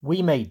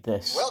We made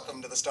this.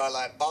 Welcome to the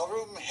Starlight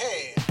Ballroom.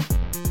 Hey!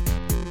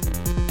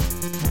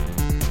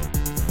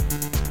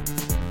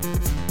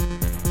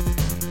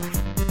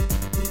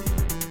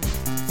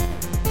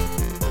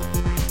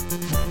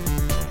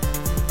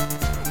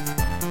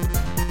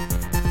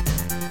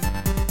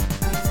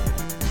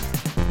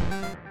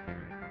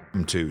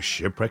 Welcome to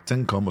Shipwrecked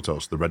and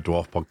Comatose, the Red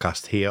Dwarf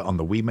podcast here on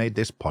the We Made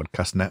This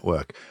podcast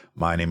network.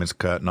 My name is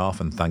Kurt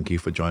North, and thank you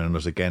for joining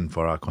us again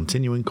for our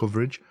continuing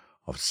coverage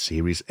of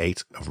Series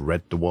 8 of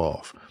Red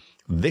Dwarf.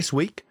 This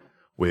week,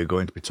 we're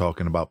going to be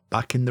talking about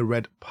Back in the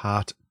Red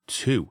Part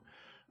 2.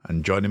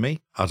 And joining me,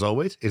 as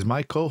always, is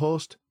my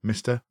co-host,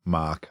 Mr.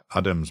 Mark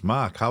Adams.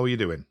 Mark, how are you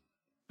doing?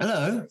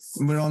 Hello.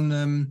 We're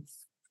on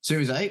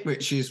Series 8,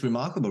 which is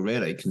remarkable,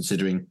 really,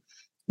 considering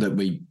that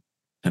we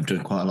have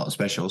done quite a lot of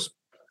specials.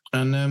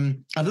 And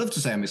I'd love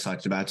to say I'm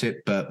excited about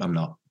it, but I'm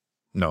not.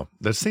 No,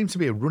 there seems to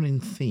be a running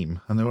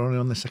theme, and they're only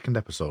on the second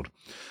episode.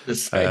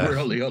 We're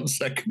only on the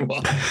second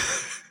one.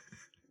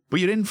 But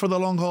you're in for the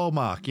long haul,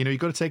 Mark. You know, you've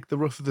got to take the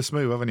rough with the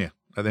smooth, haven't you,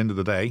 at the end of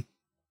the day?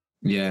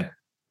 Yeah.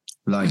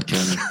 Like,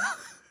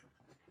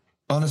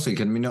 honestly,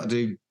 can we not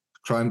do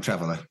Crime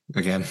Traveller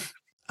again?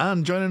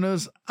 And joining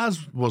us,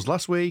 as was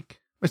last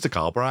week, Mr.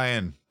 Carl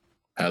Bryan.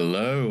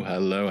 Hello.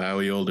 How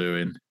are you all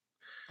doing?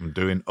 I'm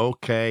doing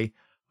okay.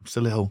 I'm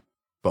still ill,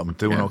 but I'm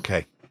doing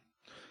okay.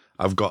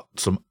 I've got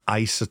some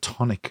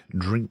isotonic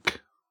drink,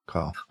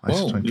 Carl.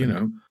 Well, you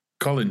know,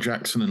 Colin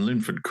Jackson and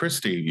Linford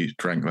Christie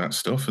drank that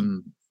stuff,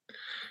 and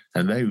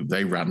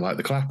they ran like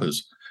the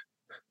clappers.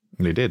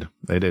 They did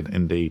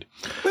indeed.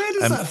 Where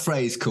does that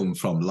phrase come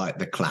from? Like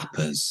the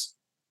clappers.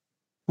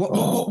 What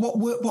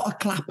are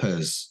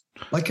clappers?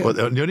 Well,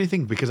 the only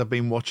thing, because I've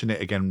been watching it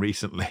again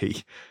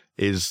recently,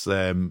 is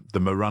the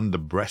Miranda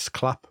breast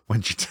clap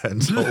when she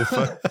turns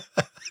over.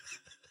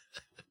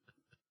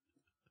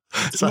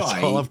 So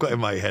that's all I've got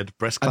in my head,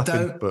 breast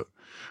clapping.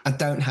 I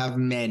don't have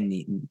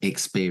many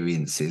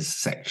experiences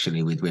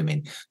sexually with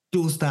women.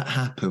 Does that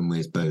happen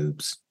with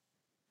boobs?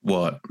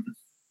 What?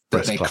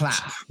 That they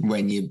clap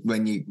when you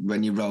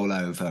roll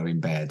over in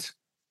bed?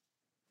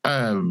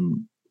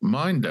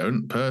 Mine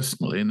don't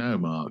personally. No,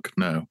 Mark.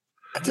 No.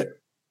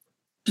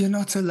 You're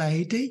not a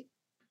lady?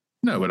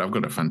 No, but I've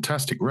got a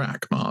fantastic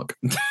rack, Mark.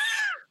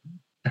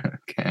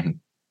 Okay.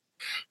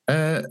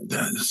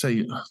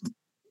 Say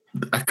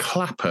a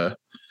clapper.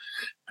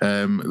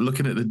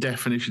 Looking at the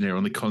definition here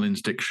on the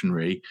Collins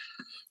Dictionary,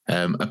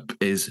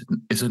 is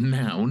a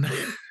noun,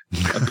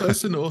 a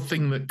person or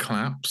thing that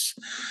claps,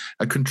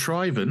 a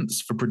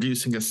contrivance for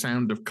producing a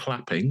sound of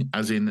clapping,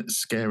 as in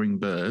scaring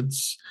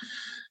birds,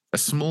 a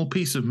small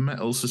piece of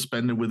metal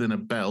suspended within a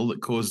bell that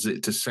causes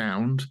it to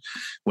sound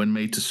when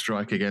made to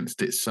strike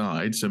against its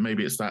side. So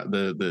maybe it's that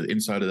the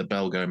inside of the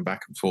bell going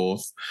back and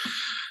forth.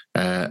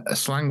 A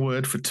slang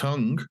word for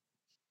tongue.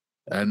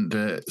 And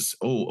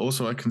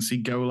also I can see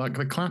go like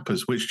the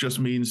clappers, which just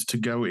means to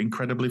go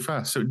incredibly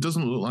fast. So it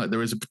doesn't look like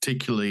there is a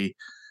particularly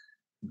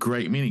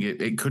great meaning.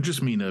 It could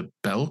just mean a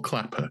bell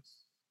clapper.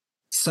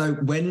 So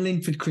when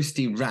Linford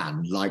Christie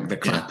ran like the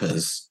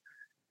clappers,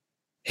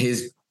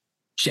 his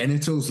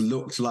genitals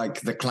looked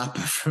like the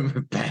clapper from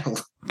a bell.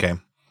 Okay.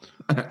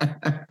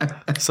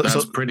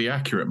 That's pretty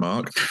accurate,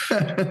 Mark.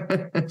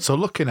 So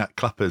looking at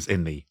clappers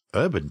in the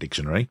Urban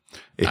Dictionary,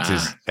 it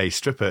is a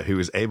stripper who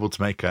is able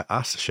to make her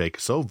ass shake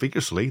so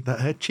vigorously that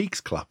her cheeks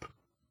clap.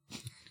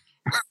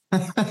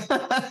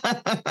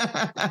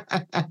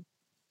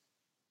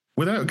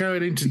 Without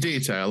going into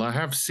detail, I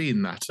have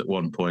seen that at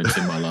one point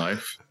in my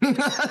life.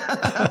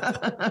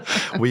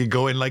 Were you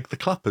going like the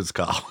clappers,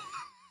 Carl?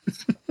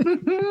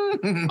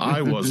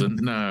 I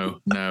wasn't, no,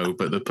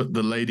 but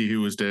the lady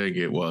who was doing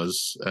it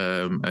was,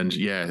 and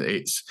yeah,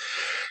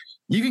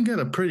 you can get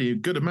a pretty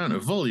good amount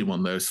of volume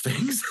on those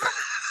things.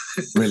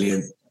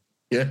 Brilliant.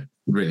 Yeah,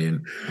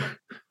 brilliant.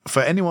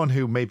 For anyone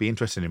who may be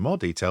interested in more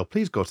detail,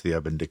 please go to the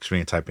Urban Dictionary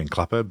and type in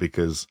clapper,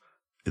 because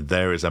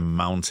there is a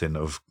mountain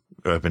of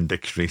Urban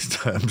Dictionary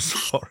terms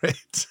for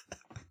it.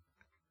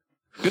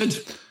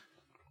 Good.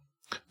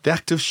 The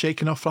act of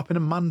shaking or flapping a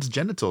man's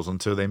genitals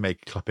until they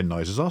make clapping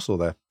noises also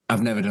there.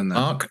 I've never done that.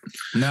 Mark?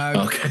 No.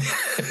 Okay.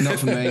 Not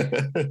for me.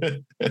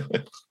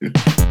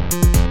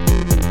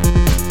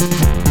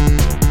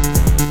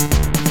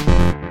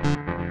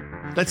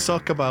 Let's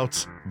talk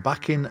about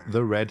Back in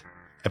the Red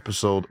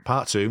episode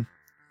Part 2,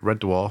 Red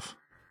Dwarf,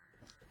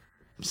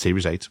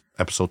 Series 8,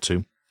 Episode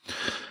 2.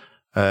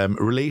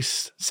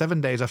 Released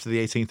 7 days after the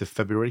 18th of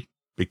February,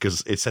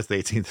 because it says the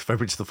 18th of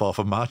February to the 4th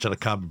of March, and I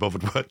can't be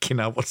bothered working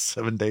out what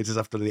 7 days is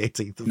after the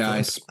 18th of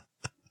Nice.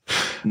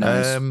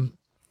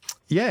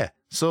 Yeah,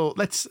 so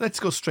let's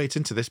go straight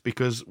into this,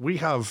 because we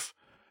have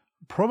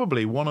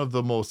probably one of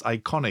the most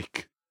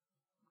iconic,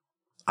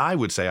 I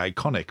would say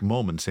iconic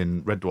moments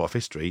in Red Dwarf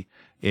history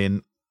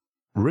in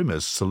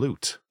Rimmer's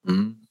salute.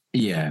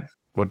 Yeah.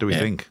 What do we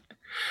think?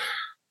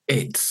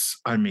 It's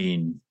a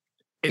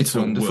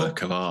wonderful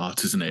work of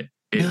art, isn't it?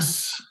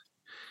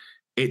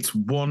 It's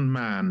one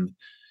man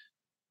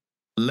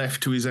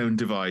left to his own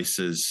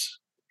devices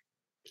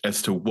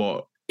as to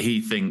what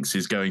he thinks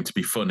is going to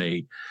be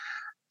funny,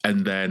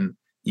 and then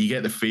you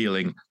get the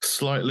feeling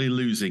slightly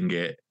losing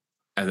it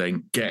and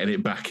then getting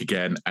it back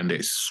again, and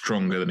it's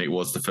stronger than it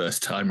was the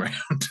first time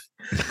around.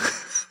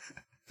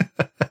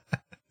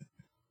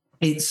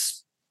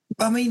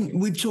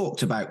 We've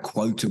talked about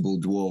quotable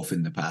dwarf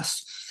in the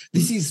past.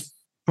 This is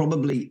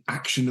probably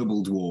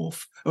actionable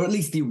dwarf, or at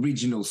least the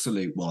original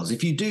salute was.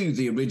 If you do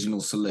the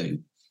original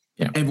salute,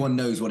 everyone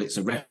knows what it's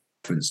a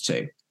reference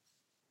to.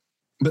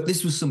 But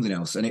this was something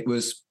else, and it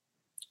was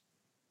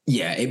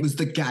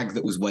the gag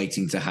that was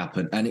waiting to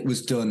happen, and it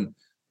was done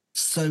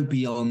so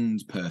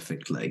beyond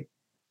perfectly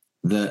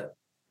that,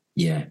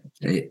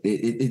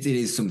 it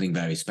is something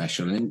very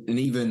special. And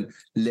even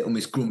Little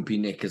Miss Grumpy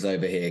Knickers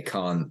over here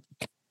can't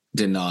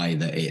deny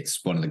that it's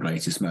one of the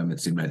greatest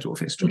moments in Red Dwarf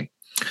history.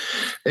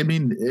 I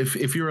mean,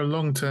 if you're a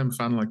long-term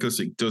fan like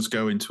us, it does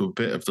go into a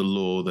bit of the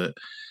lore that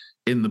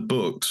in the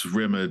books,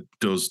 Rimmer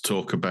does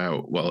talk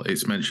about, well,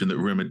 it's mentioned that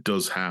Rimmer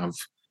does have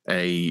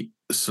a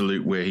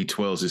salute where he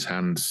twirls his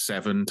hand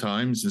 7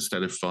 times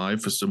instead of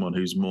 5 for someone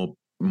who's more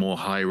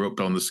higher up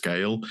on the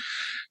scale.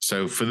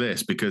 So for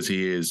this, because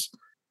he is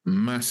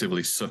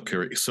massively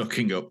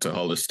sucking up to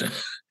Hollister,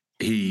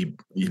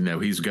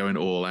 he's going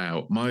all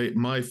out.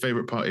 My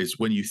favorite part is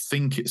when you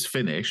think it's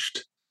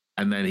finished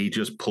and then he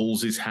just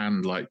pulls his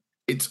hand, like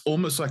it's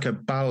almost like a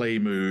ballet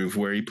move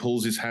where he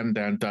pulls his hand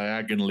down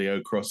diagonally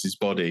across his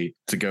body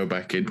to go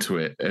back into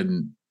it.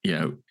 And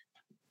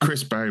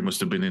Chris Barry must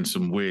have been in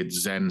some weird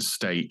Zen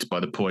state by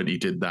the point he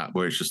did that,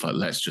 where it's just like,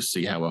 let's just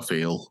see how I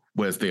feel.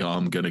 Where's the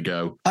arm going to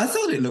go? I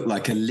thought it looked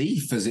like a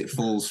leaf as it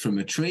falls from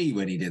a tree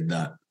when he did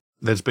that.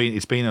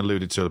 It's been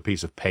alluded to a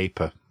piece of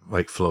paper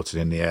like floating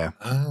in the air.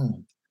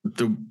 Oh,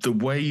 the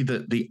way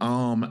that the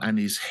arm and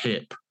his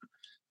hip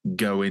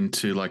go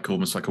into like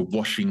almost like a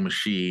washing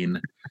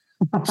machine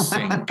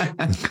sink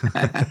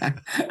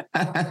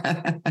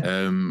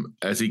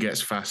as he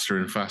gets faster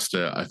and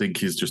faster, I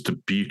think is just a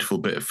beautiful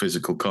bit of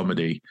physical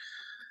comedy.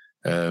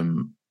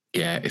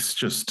 It's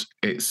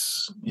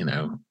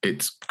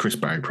Chris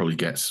Barry probably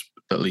gets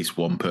at least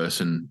one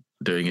person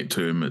doing it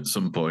to him at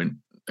some point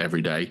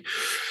every day.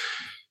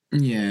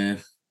 Yeah,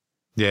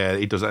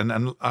 he does.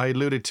 And I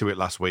alluded to it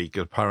last week.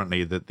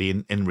 Apparently that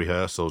in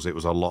rehearsals it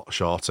was a lot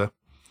shorter.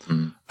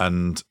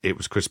 And it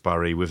was Chris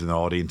Barry with an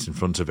audience in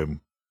front of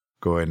him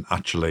going,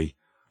 actually,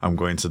 I'm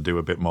going to do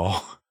a bit more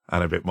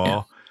and a bit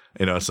more.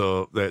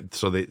 So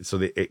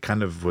it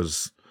kind of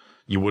was,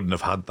 you wouldn't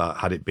have had that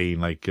had it been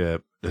like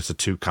it's a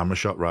 2-camera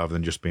shot rather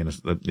than just being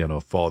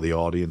for the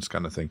audience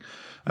kind of thing.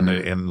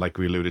 And like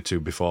we alluded to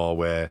before,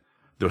 where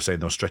they were saying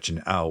they were stretching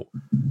it out,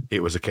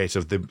 it was a case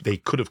of they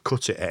could have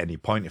cut it at any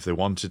point if they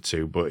wanted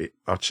to, but it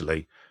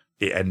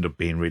ended up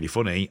being really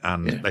funny,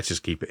 and let's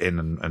just keep it in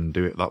and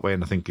do it that way.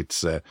 And I think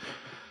it's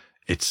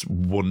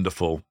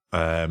wonderful,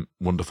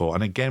 wonderful.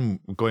 And again,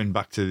 going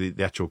back to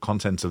the actual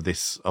content of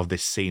this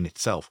scene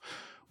itself,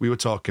 we were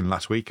talking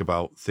last week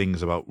about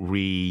things about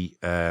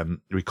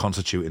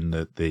reconstituting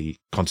the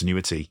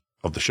continuity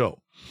of the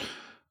show.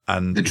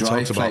 And the he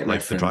talks about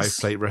like the drive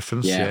plate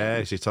reference.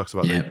 Yeah. He talks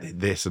about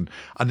this and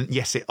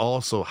yes, it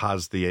also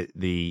has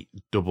the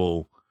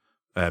double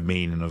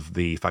meaning of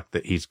the fact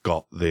that he's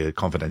got the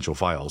confidential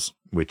files,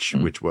 which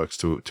works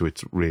to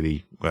it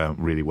really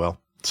really well.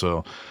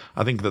 So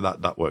I think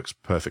that works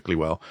perfectly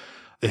well.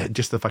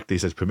 Just the fact that he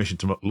says permission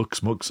to look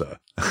smug, sir,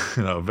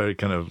 very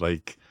kind of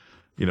like,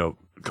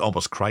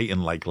 almost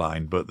Crichton-like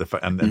line, but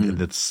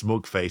the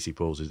smug face he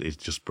pulls is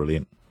just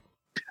brilliant.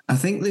 I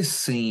think this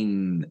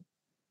scene,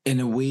 in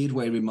a weird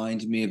way,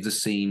 reminded me of the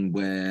scene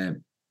where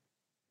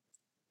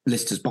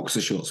Lister's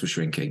boxer shorts were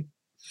shrinking.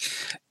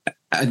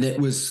 And it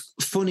was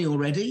funny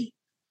already,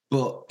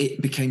 but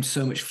it became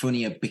so much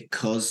funnier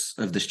because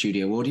of the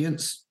studio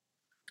audience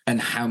and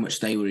how much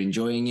they were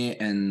enjoying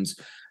it and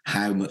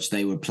how much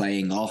they were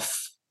playing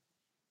off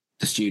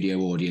the studio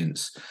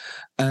audience.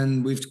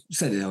 And we've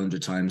said it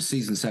 100 times,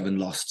 season 7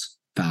 lost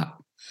that,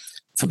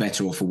 for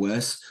better or for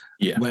worse.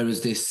 Yeah.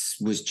 Whereas this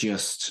was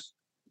just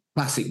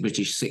classic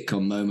British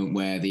sitcom moment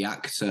where the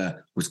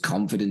actor was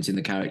confident in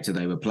the character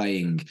they were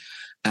playing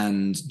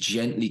and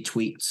gently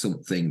tweaked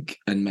something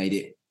and made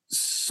it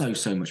so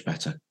much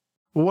better.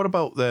 Well, what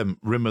about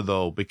Rimmer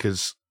though?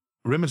 Because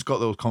Rimmer's got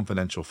those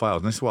confidential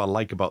files, and this is what I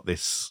like about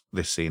this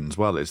scene as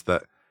well, is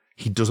that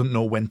he doesn't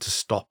know when to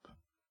stop.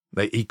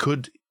 Like he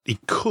could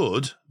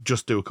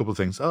just do a couple of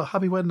things. Oh,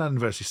 happy wedding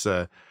anniversary,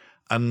 sir.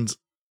 And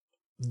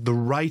the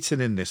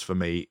writing in this for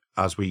me,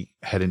 as we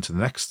head into the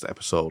next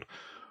episode,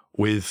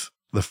 with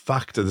the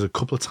fact that there's a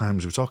couple of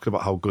times we've talked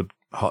about how good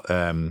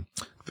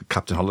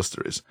Captain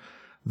Hollister is,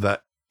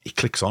 that he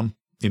clicks on,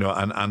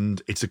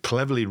 and it's a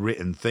cleverly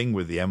written thing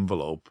with the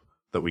envelope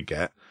that we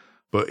get,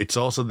 but it's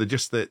also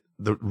the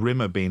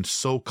Rimmer being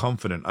so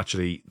confident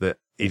actually that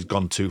he's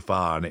gone too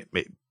far, and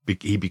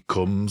he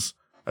becomes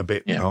a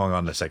bit. Oh, hang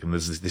on a second,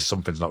 there's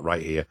something's not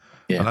right here,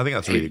 and I think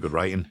that's really good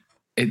writing.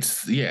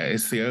 It's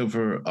the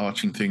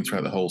overarching thing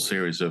throughout the whole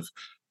series of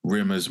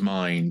Rimmer's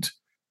mind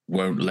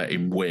won't let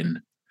him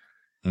win.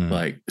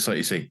 Like, it's like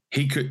you see,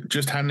 he could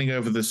just handing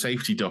over the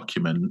safety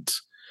document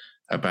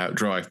about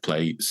drive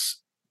plates,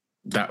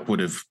 that would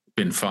have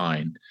been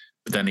fine.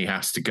 But then he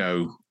has to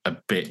go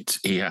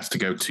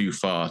too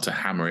far to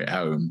hammer it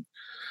home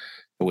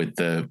with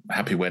the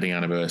happy wedding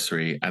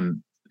anniversary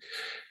and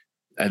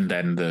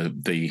then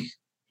the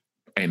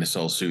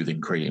anusol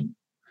soothing cream.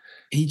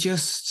 He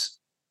just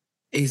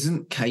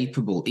isn't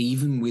capable,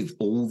 even with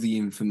all the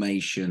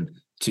information,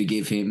 to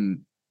give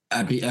him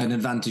an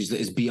advantage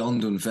that is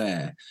beyond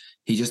unfair.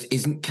 He just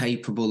isn't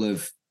capable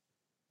of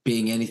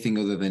being anything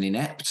other than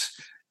inept,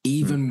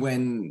 even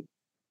when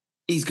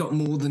he's got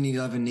more than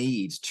he'll ever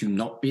need to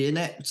not be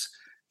inept.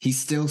 He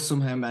still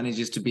somehow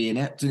manages to be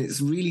inept, and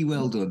it's really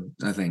well done,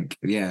 I think.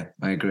 Yeah,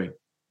 I agree.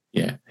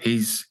 Yeah,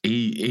 he's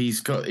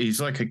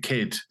like a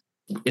kid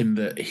in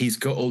that he's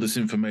got all this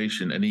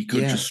information and he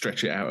could just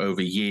stretch it out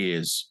over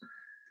years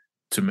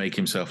to make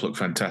himself look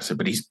fantastic,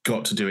 but he's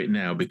got to do it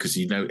now because,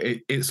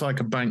 it's like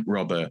a bank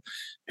robber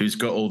who's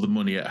got all the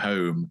money at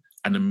home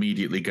and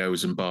immediately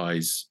goes and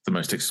buys the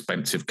most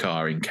expensive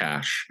car in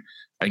cash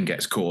and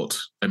gets caught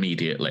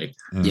immediately.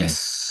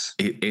 Yes.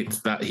 It's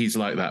that he's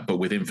like that, but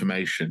with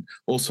information.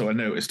 Also, I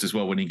noticed as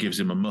well when he gives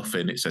him a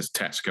muffin, it says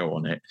Tesco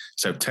on it.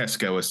 So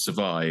Tesco has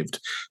survived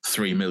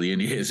 3 million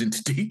years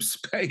into deep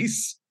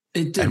space.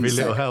 Every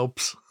little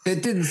helps.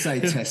 It didn't say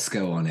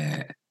Tesco on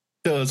it.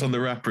 It does on the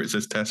wrapper. It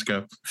says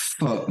Tesco.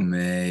 Fuck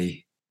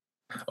me.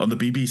 On the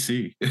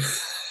BBC.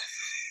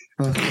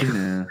 Fucking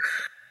hell.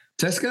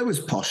 Tesco was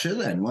posher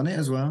then, wasn't it,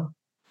 as well?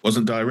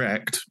 Wasn't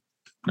direct.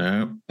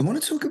 No. I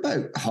want to talk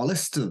about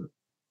Hollister.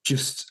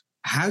 Just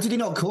how did he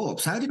not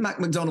corpse? How did Mac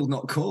McDonald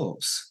not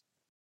corpse?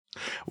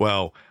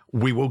 Well,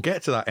 we will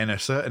get to that in a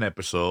certain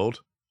episode.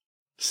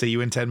 See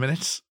you in 10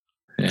 minutes.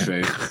 Yeah.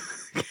 True.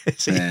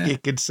 You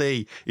can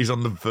see he's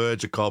on the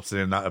verge of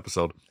corpsing in that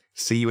episode.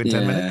 See you in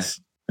 10 minutes.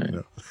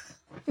 Yeah.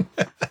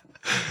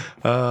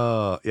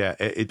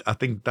 I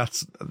think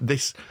that's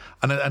this.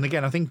 And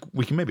again, I think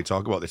we can maybe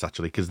talk about this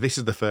actually, because this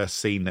is the first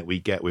scene that we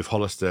get with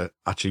Hollister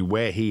actually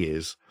where he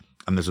is.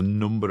 And there's a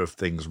number of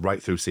things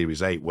right through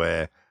Series 8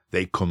 where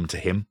they come to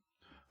him.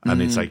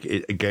 And it's like,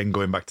 again,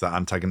 going back to that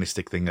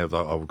antagonistic thing of,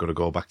 we've got to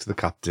go back to the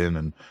captain.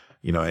 And,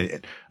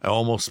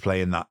 almost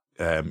playing that,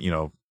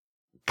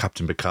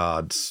 Captain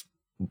Picard's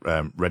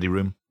ready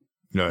room,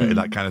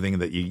 that kind of thing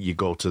that you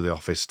go to the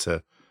office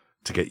to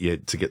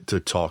get to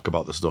talk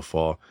about the stuff,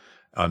 or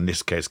in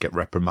this case, get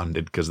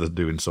reprimanded because they're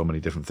doing so many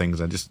different things.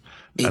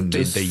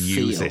 They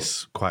use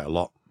this quite a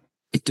lot.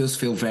 It does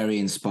feel very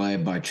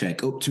inspired by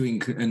Trek, up to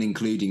and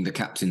including the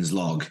captain's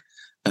log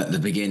at the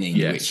beginning,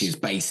 which is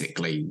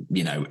basically,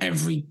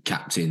 every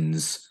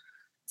captain's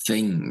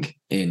thing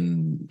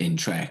in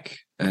Trek.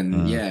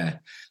 And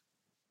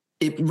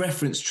it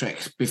referenced Trek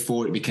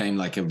before it became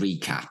like a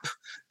recap.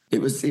 It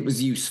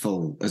was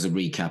useful as a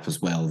recap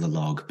as well, the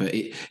log, but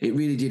it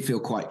really did feel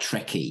quite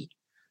Trekky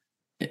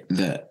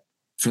that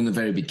from the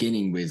very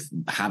beginning with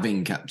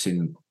having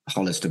Captain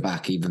Hollister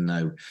back, even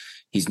though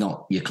he's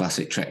not your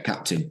classic Trek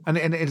captain. And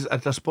it is, I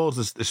suppose,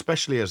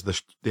 especially as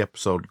the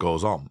episode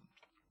goes on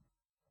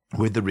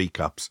with the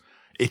recaps,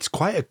 it's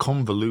quite a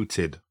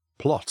convoluted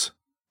plot.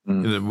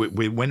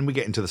 When we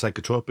get into the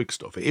psychotropic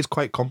stuff, it is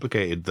quite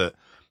complicated that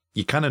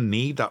you kind of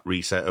need that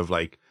reset of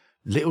like,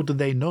 little do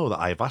they know that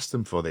I've asked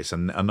them for this.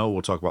 And I know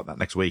we'll talk about that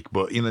next week,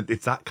 but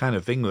it's that kind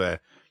of thing where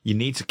you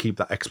need to keep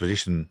that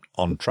exposition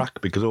on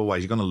track because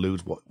otherwise you're going to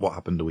lose what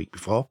happened the week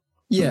before.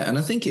 Yeah, and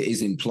I think it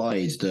is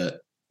implied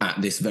that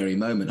at this very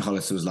moment,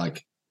 Hollister was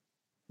like,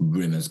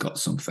 Rimmer's got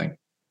something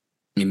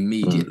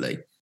immediately.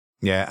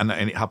 Yeah, and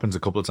it happens a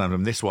couple of times.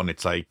 In this one,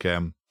 it's like,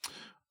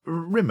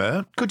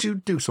 Rimmer, could you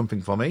do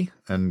something for me?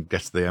 And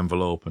gets the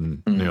envelope,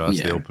 and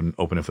that's the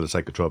opening for the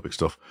psychotropic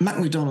stuff. Mac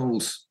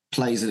McDonald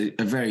plays a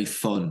very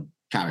fun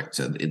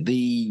character.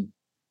 The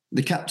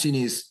captain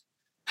is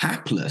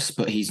hapless,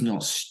 but he's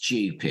not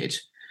stupid.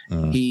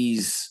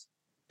 He's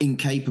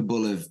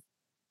incapable of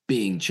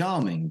being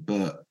charming,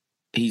 but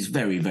he's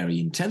very, very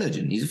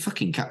intelligent. He's a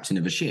fucking captain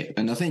of a ship.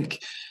 And I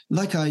think,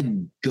 like I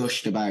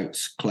gushed about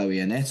Chloe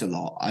Annette a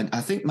lot,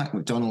 I think Mac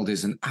McDonald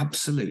is an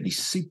absolutely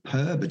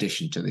superb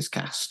addition to this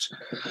cast.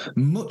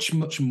 Much,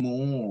 much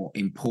more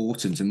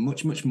important and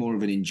much, much more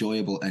of an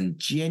enjoyable and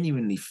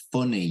genuinely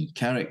funny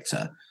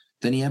character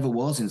than he ever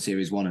was in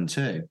Series 1 and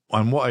 2.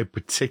 And what I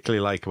particularly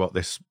like about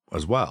this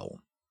as well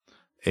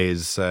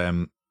is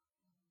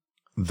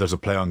there's a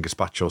play on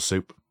gazpacho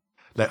soup.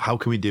 Like, how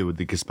can we deal with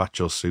the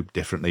gazpacho soup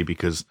differently?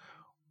 Because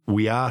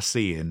we are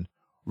seeing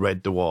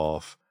Red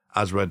Dwarf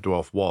as Red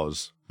Dwarf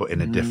was, but in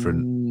a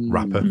different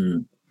wrapper.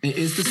 It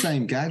is the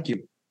same gag. You're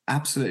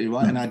absolutely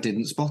right. And I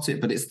didn't spot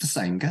it, but it's the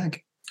same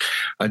gag.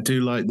 I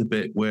do like the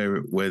bit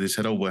where they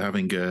said, we're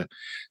having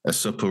a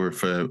supper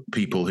for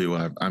people who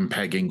I'm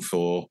pegging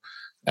for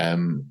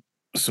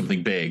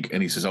something big.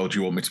 And he says, do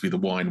you want me to be the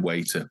wine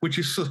waiter? Which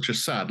is such a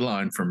sad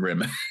line from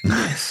Rimmer.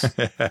 Yes.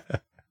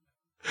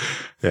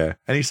 Yeah.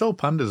 And he sold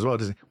pandas as well,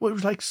 doesn't he? What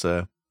would you like,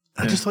 sir?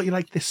 I just thought you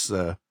liked this,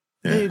 sir.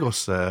 There you go,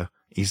 sir.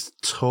 He's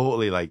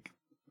totally like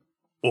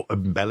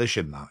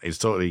embellishing that. He's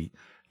totally,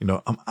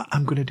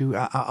 I'm going to do,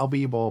 I'll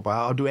be your ball boy.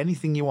 I'll do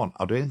anything you want.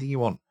 I'll do anything you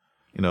want.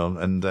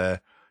 And,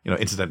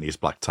 incidentally, it's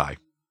black tie.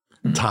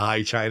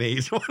 Thai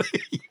Chinese.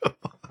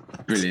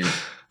 Brilliant.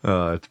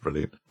 Oh, it's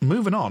brilliant.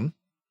 Moving on,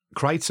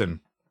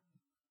 Crichton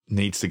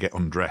needs to get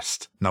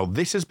undressed. Now,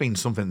 this has been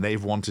something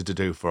they've wanted to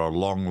do for a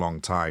long, long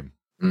time.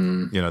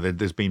 Mm. You know,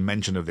 there's been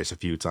mention of this a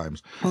few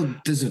times. Well,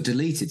 there's a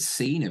deleted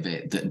scene of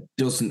it that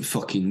doesn't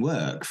fucking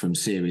work from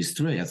series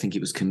 3. I think it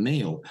was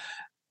Camille.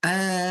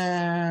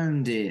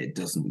 And it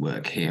doesn't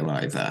work here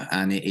either.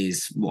 And it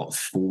is,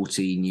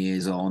 14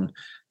 years on?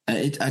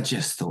 I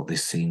just thought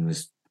this scene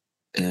was...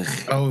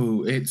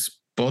 Oh, it's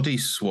body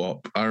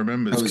swap. I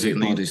remember this. Oh, is it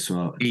body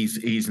swap?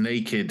 He's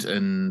naked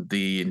and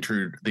the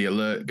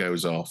alert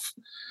goes off.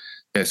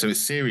 Yeah, so it's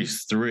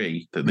series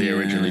 3 that they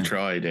originally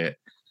tried it.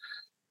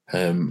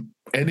 And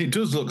it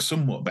does look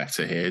somewhat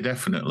better here,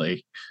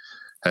 definitely.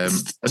 I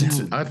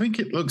think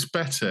it looks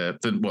better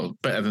than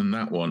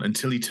that one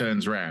until he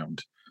turns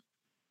round.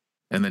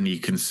 And then you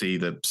can see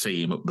the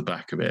seam up the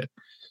back of it.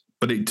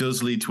 But it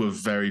does lead to a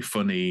very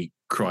funny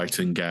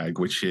Crichton gag,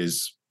 which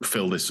is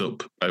fill this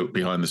up out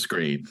behind the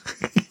screen.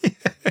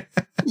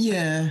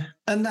 Yeah,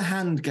 and the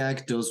hand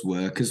gag does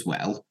work as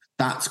well.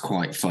 That's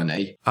quite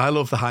funny. I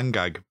love the hand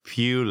gag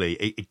purely.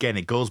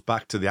 It goes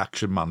back to the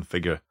Action Man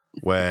figure,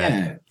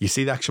 where you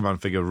see the Action Man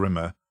figure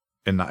Rimmer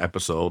in that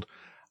episode,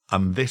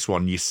 and this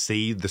one you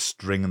see the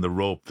string and the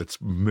rope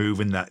that's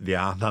moving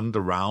the hand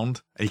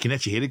around, and you can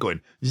actually hear it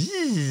going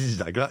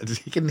like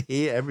that. You can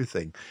hear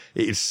everything.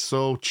 It is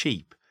so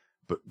cheap,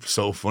 but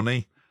so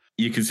funny.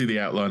 You can see the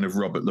outline of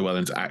Robert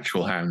Llewellyn's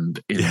actual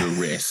hand in the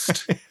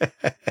wrist.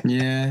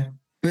 Yeah.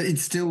 But it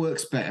still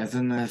works better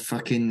than the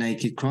fucking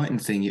naked Crichton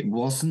thing. It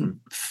wasn't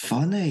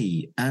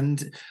funny.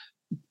 And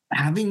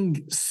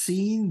having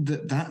seen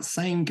that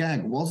same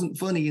gag wasn't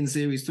funny in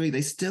series 3,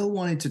 they still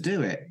wanted to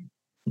do it.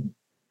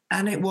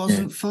 And it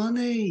wasn't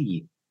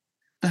funny.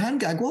 The hand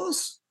gag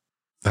was.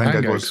 The hand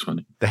gag was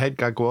funny. The head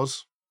gag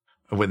was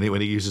when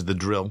he uses the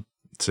drill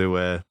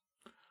to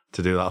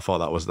do that. I thought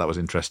that was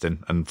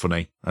interesting and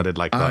funny. I did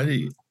like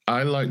that.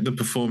 I like the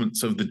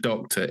performance of the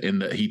Doctor in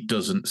that he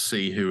doesn't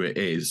see who it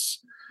is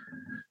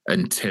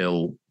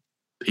until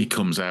he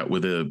comes out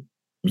with a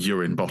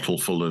urine bottle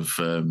full of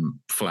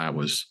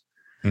flowers.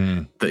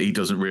 That he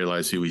doesn't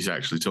realize who he's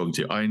actually talking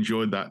to. I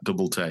enjoyed that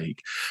double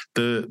take.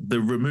 The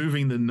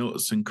removing the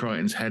nuts and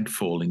Crichton's head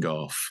falling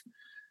off,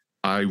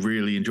 I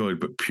really enjoyed,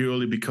 but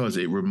purely because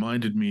it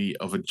reminded me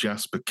of a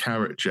Jasper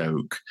Carrot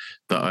joke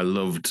that I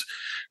loved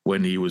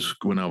when I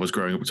was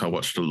growing up. So I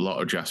watched a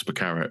lot of Jasper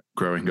Carrot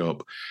growing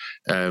up,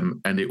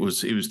 and he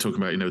was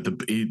talking about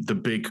the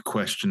big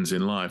questions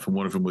in life, and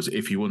one of them was,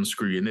 if you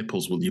unscrew your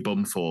nipples, will your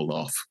bum fall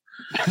off?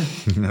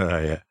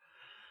 Yeah.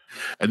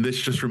 And this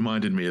just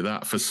reminded me of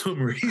that for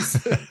some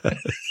reason.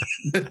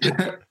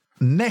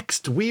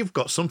 Next, we've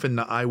got something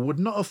that I would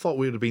not have thought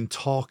we would have been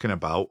talking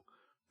about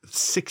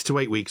 6 to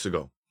 8 weeks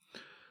ago.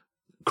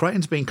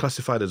 Crichton's being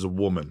classified as a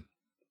woman.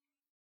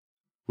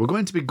 We're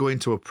going to be going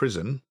to a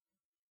prison,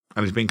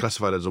 and he's being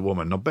classified as a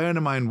woman. Now, bearing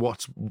in mind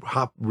what's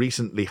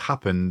recently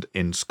happened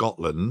in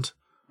Scotland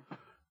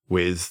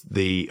with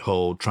the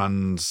whole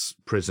trans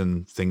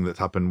prison thing that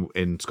happened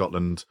in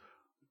Scotland,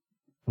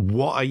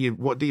 what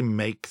do you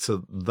make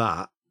to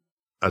that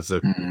as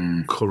a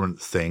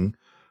current thing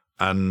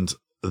and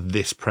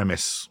this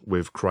premise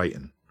with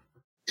Crichton?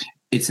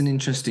 It's an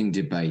interesting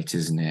debate,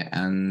 isn't it?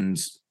 And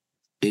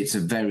it's a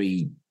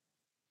very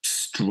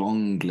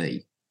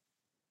strongly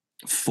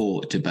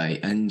fought debate.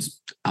 And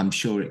I'm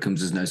sure it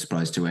comes as no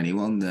surprise to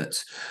anyone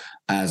that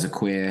as a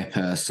queer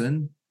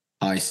person,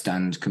 I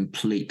stand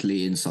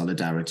completely in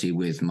solidarity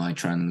with my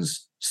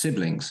trans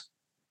siblings.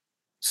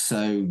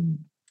 So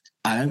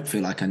I don't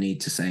feel like I need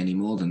to say any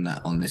more than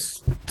that on this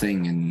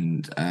thing.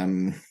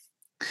 And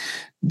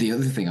the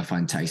other thing I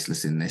find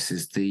tasteless in this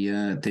is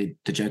the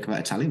joke about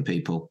Italian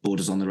people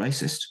borders on the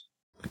racist.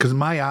 Because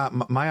my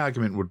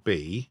argument would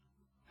be,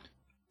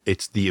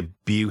 it's the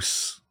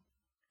abuse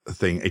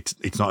thing.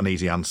 It's not an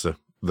easy answer.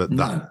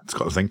 That's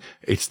got a thing.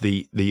 It's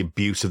the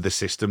abuse of the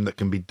system that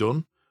can be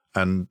done,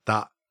 and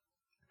that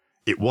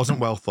it wasn't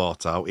well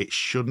thought out. It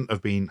shouldn't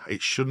have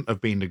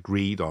been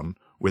agreed on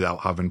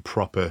without having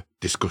proper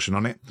discussion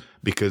on it,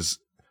 because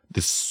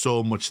there's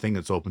so much thing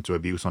that's open to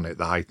abuse on it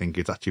that I think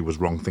it actually was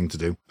wrong thing to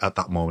do at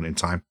that moment in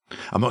time.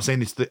 I'm not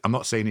saying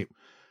it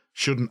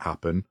shouldn't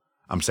happen.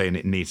 I'm saying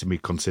it needs to be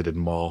considered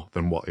more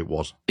than what it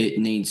was. It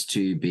needs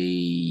to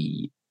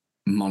be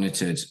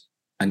monitored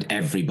and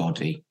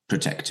everybody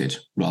protected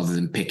rather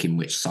than picking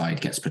which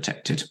side gets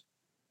protected.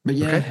 But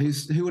yeah, okay.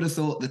 Who would have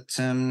thought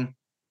that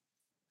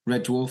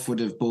Red Dwarf would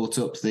have brought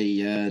up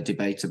the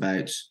debate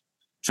about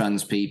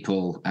trans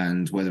people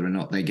and whether or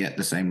not they get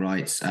the same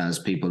rights as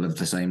people of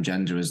the same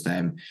gender as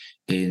them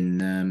in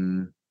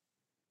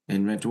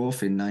Red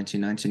Dwarf in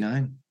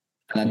 1999.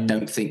 And I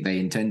don't think they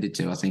intended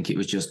to. I think it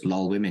was just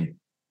lol women,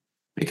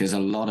 because a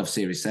lot of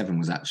Series 7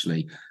 was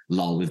actually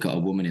lol, we've got a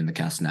woman in the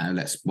cast now.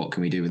 What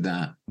can we do with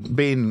that?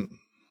 Being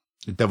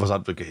devil's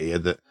advocate here,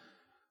 that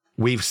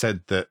we've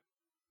said that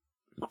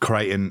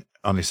Crichton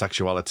on his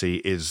sexuality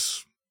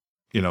is,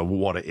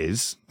 what it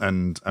is,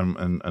 and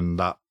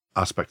that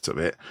aspect of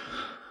it.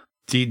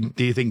 Do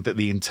you think that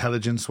the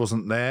intelligence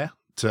wasn't there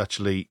to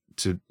actually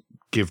to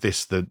give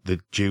this the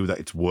due that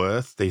it's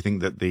worth? Do you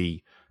think that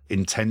the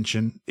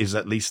intention is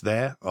at least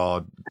there?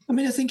 Or I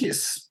mean, I think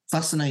it's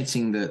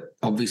fascinating that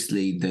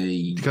obviously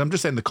because I'm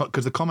just saying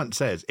because the comment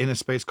says in a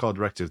space car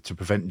directive to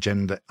prevent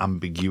gender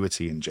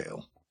ambiguity in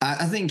jail.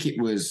 I think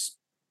it was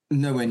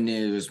nowhere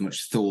near as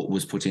much thought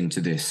was put into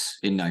this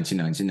in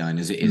 1999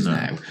 as it is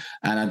now.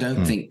 And I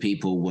don't think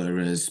people were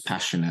as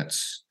passionate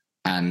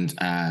and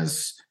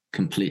as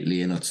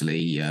completely and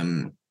utterly,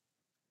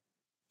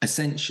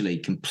 essentially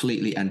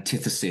completely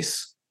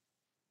antithesis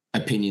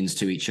opinions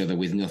to each other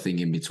with nothing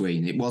in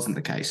between. It wasn't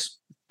the case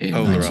in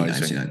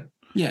 1999.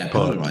 Yeah,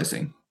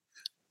 polarizing.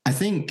 I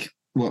think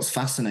what's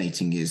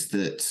fascinating is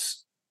that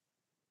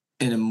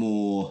in a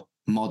more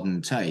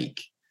modern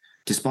take,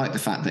 despite the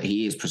fact that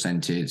he is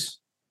presented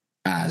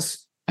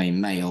as a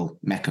male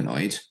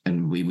mechanoid,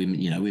 and we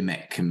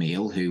met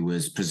Camille, who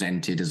was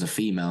presented as a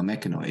female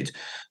mechanoid.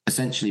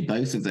 Essentially,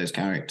 both of those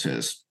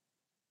characters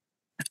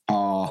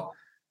are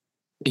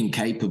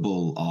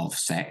incapable of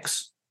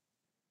sex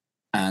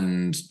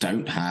and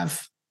don't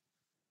have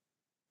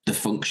the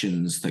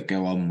functions that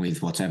go on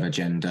with whatever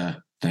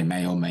gender they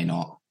may or may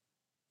not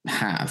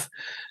have.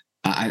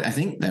 I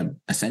think they're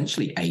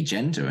essentially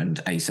agender and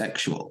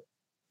asexual,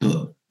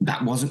 but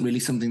that wasn't really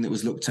something that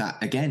was looked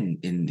at again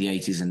in the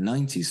 80s and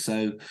 90s.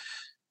 So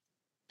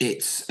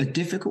it's a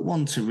difficult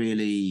one to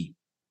really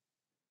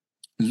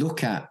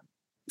look at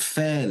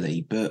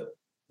fairly, but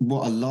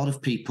what a lot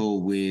of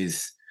people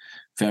with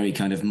very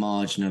kind of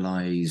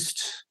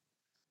marginalized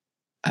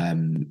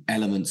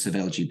elements of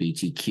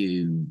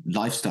LGBTQ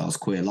lifestyles,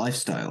 queer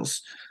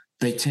lifestyles,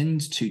 they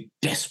tend to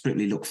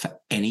desperately look for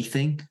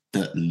anything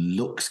that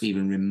looks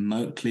even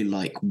remotely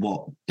like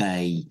what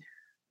they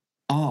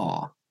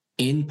are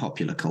in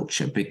popular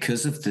culture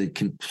because of the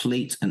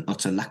complete and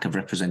utter lack of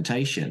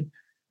representation.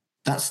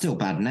 That's still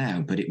bad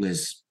now, but it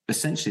was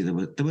essentially there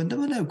were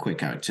no queer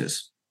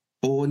characters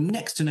or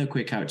next to no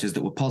queer characters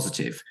that were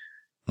positive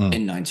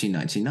in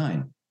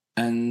 1999.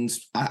 And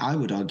I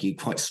would argue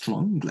quite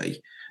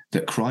strongly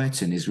that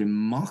Crichton is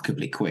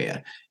remarkably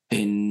queer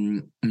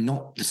in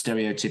not the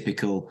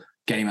stereotypical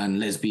gay man,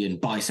 lesbian,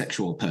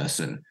 bisexual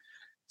person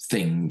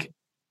thing,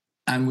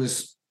 and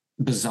was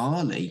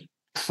bizarrely,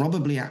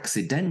 probably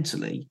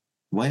accidentally,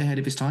 way ahead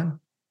of his time.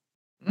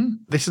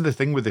 This is the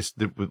thing with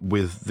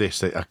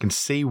this. I can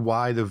see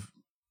why they've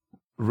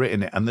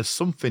written it, and there's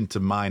something to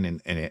mine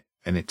in it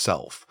in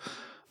itself.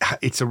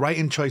 It's a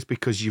writing choice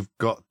because you've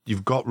got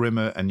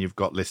Rimmer and you've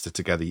got Lister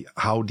together.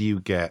 How do you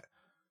get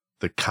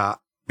the cat?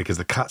 Because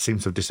the cat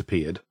seems to have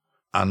disappeared,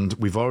 and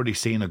we've already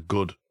seen a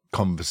good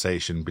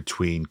conversation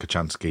between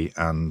Kochanski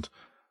and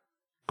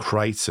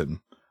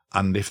Crichton.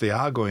 And if they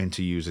are going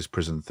to use this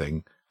prison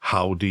thing,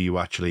 how do you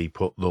actually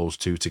put those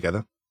two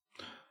together?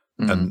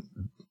 And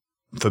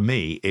for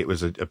me, it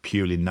was a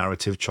purely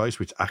narrative choice,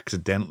 which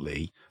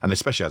accidentally, and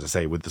especially, as I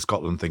say, with the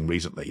Scotland thing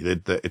recently,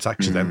 it's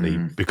accidentally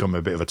become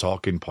a bit of a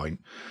talking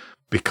point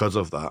because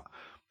of that.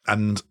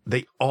 And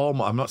they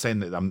all, I'm not saying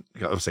that,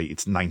 obviously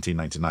it's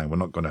 1999. We're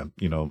not going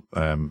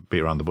to, beat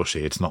around the bush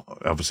here. It's not,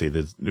 obviously,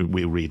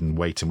 we're reading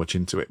way too much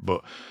into it,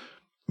 but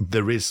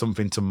there is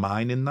something to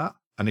mine in that.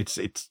 And it's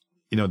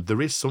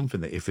there is something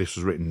that if this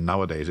was written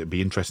nowadays, it'd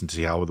be interesting to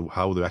see how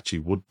they actually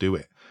would do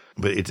it.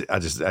 But it's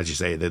as you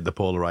say, the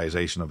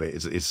polarization of it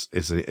is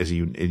a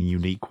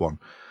unique one,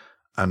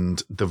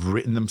 and they've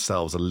written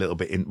themselves a little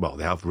bit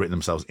they have written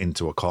themselves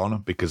into a corner,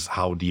 because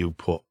how do you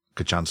put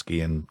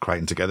Kochanski and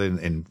Crichton together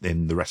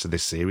in the rest of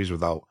this series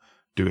without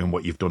doing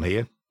what you've done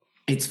here?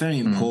 It's very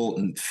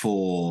important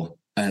for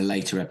a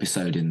later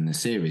episode in the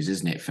series,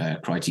 isn't it, for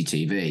Crikey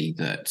TV,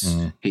 that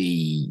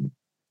he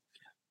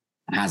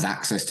has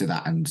access to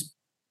that and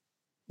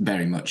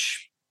very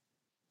much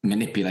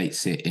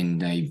manipulates it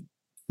in a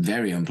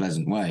very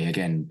unpleasant way.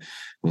 Again,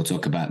 we'll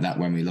talk about that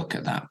when we look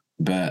at that.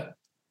 But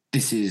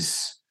this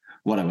is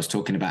what I was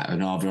talking about,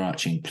 an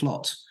overarching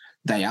plot.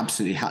 They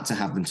absolutely had to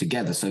have them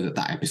together so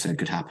that episode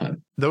could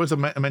happen. There was a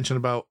mention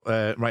about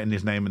writing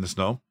his name in the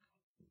snow.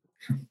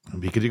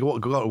 Because you've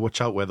got to watch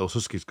out where those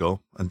huskies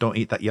go, and don't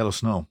eat that yellow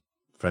snow.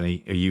 For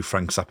any of you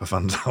Frank Zappa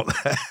fans out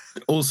there.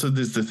 Also,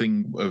 there's the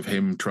thing of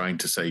him trying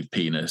to say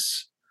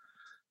penis,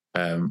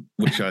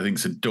 which I think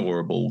is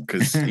adorable,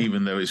 because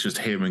even though it's just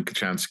him and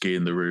Kochanski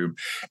in the room,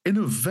 in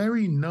a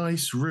very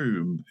nice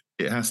room,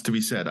 it has to be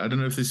said. I don't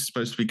know if this is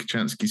supposed to be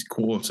Kochanski's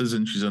quarters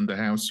and she's under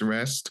house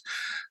arrest,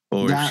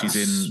 or if she's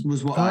in...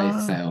 was what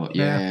I felt,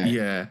 yeah.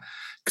 Yeah,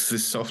 because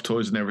there's soft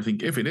toys and everything.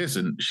 If it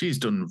isn't, she's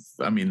done...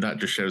 I mean, that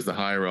just shows the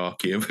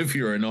hierarchy of if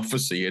you're an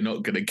officer, you're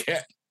not going to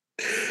get...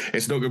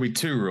 It's not going to be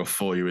too rough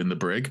for you in the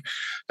brig.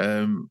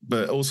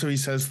 But also he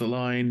says the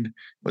line,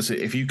 was it,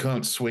 if you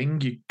can't swing,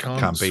 you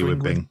can't be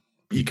with Bing.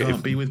 You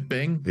can't be with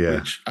Bing, yeah.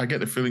 Which I get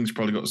the feeling's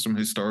probably got some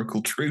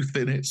historical truth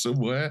in it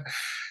somewhere.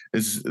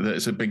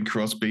 It's a Bing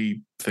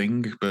Crosby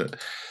thing,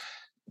 but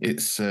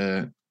it's...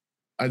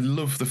 I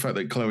love the fact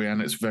that Chloe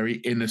Annette's very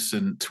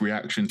innocent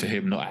reaction to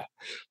him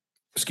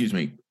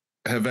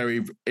her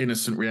very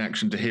innocent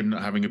reaction to him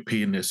not having a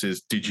penis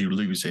is, did you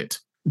lose it?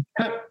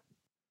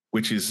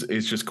 Which is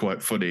just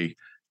quite funny.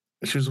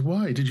 She was,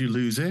 why? Did you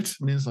lose it?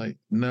 And he's like,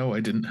 no, I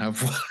didn't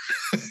have one.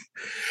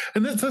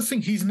 And that's the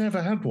thing, he's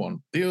never had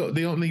one.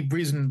 The only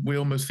reason we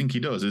almost think he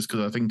does is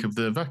because I think of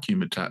the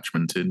vacuum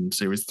attachment in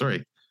Series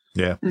 3.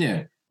 Yeah.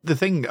 Yeah. The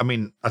thing, I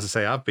mean, as I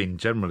say, I've been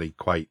generally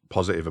quite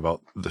positive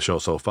about the show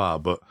so far,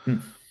 but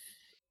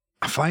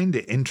I find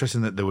it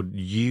interesting that they would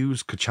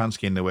use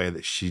Kochanski in the way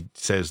that she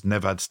says,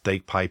 never had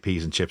steak, pie,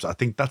 peas, and chips. I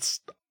think that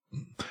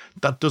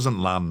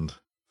doesn't land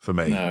for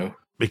me. No.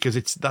 Because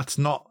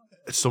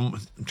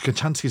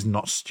Kochanski's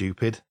not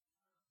stupid.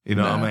 You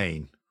know what I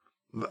mean?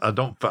 I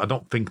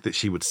don't think that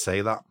she would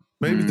say that.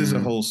 Maybe there's a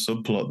whole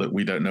subplot that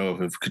we don't know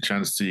of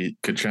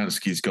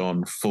Kochanski's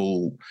gone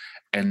full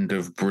end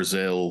of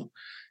Brazil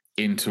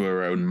into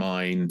her own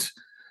mind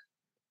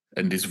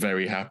and is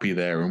very happy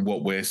there. And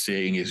what we're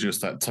seeing is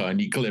just that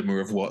tiny glimmer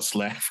of what's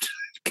left,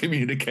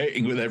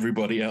 communicating with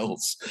everybody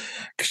else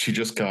because she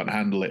just can't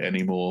handle it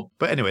anymore.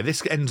 But anyway,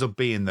 this ends up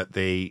being that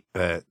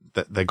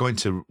that they're going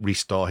to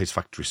restore his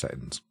factory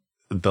settings.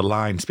 The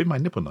line, spin my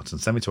nipple nuts and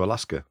send me to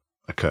Alaska,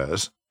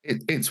 occurs.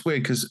 It's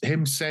weird because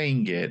him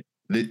saying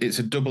it's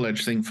a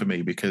double-edged thing for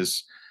me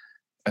because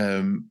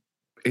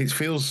it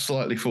feels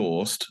slightly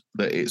forced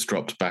that it's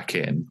dropped back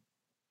in.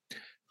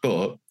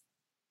 But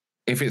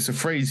if it's a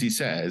phrase he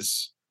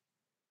says,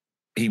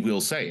 he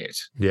will say it.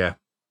 Yeah.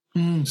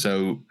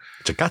 So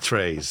it's a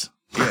catchphrase.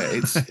 Yeah,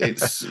 it's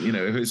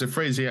if it's a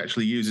phrase he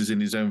actually uses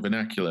in his own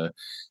vernacular,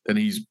 then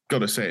he's got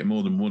to say it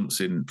more than once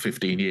in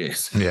 15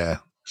 years. Yeah.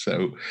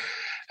 So,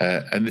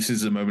 and this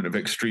is a moment of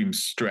extreme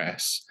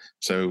stress.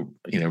 So,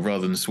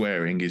 rather than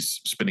swearing,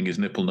 he's spinning his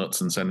nipple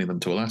nuts and sending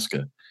them to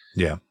Alaska.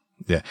 Yeah,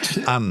 yeah,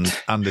 and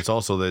it's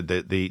also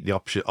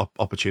the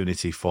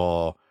opportunity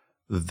for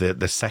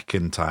the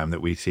second time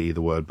that we see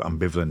the word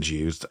ambivalence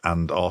used,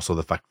 and also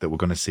the fact that we're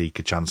going to see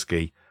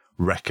Kochanski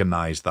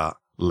recognize that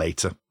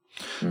later.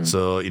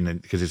 So,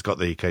 because it's got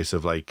the case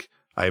of like,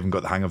 I haven't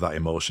got the hang of that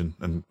emotion,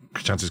 and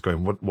Kochanski's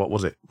going, what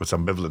was it? What's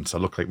ambivalence? I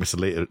look like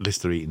Mr.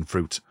 Lister eating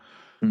fruit.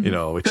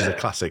 Which is a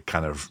classic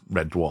kind of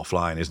Red Dwarf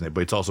line, isn't it?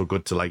 But it's also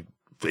good to like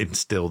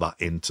instill that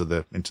into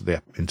the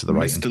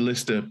writing. Mr.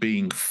 Lister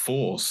being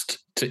forced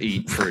to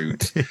eat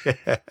fruit,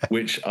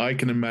 which I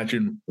can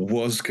imagine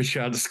was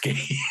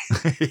Kochanski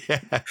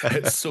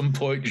at some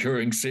point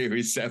during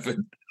Series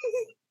 7.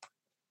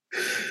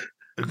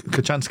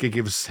 Kochanski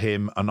gives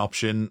him an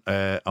option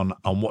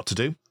on what to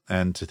do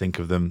and to think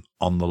of them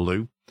on the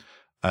loo,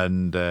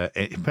 and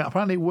it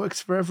apparently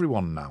works for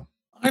everyone now.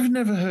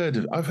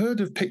 I've heard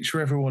of Picture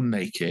Everyone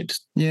Naked.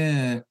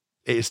 Yeah.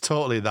 It's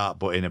totally that,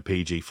 but in a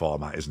PG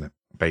format, isn't it?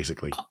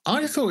 Basically.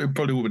 I thought it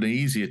probably would have been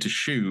easier to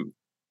shoot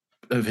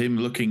of him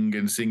looking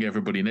and seeing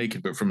everybody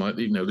naked, but from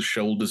the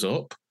shoulders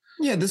up.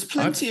 Yeah, there's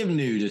plenty of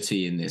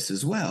nudity in this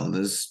as well.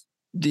 There's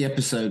the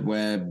episode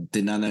where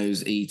the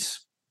nanos eat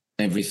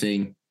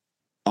everything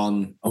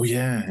on. Oh,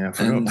 yeah, I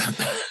forgot.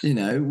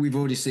 And, we've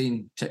already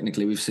seen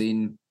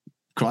Crichton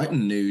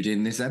nude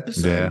in this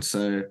episode. Yeah.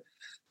 So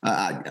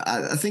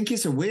I think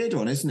it's a weird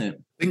one, isn't it?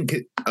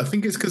 I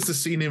think it's because the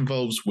scene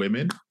involves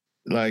women.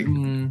 Like,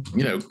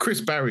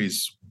 Chris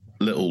Barry's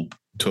little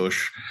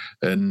tush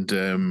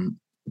and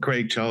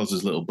Craig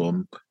Charles's little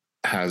bum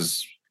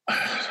has,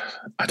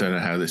 I don't know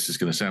how this is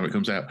going to sound when it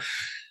comes out.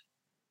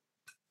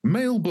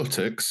 Male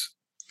buttocks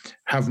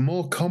have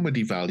more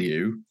comedy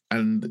value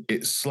and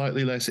it's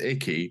slightly less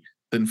icky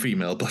than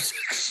female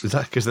buttocks. Is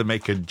that because they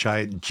make a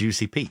giant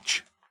juicy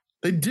peach?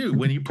 They do.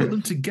 When you put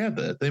them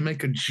together, they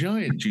make a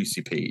giant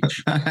juicy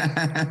peach.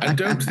 And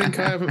don't think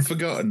I haven't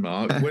forgotten,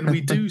 Mark. When we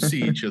do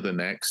see each other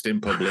next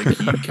in public,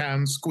 you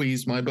can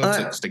squeeze my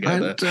buttocks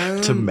together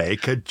to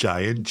make a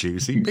giant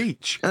juicy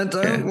peach. I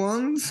don't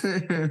want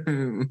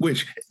to.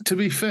 Which, to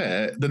be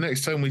fair, the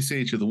next time we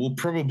see each other, we'll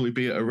probably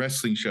be at a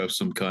wrestling show of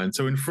some kind.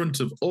 So in front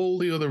of all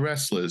the other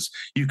wrestlers,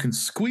 you can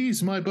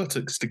squeeze my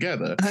buttocks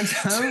together. I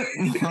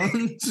don't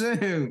want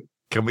to.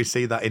 Can we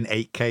see that in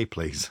 8K,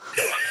 please?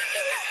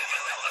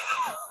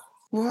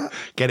 What?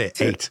 Get it?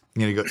 8.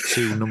 You got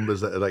two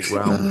numbers that are like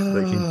round,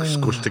 that you can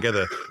squish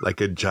together like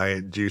a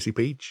giant juicy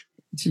peach.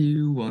 Do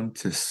you want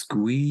to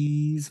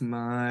squeeze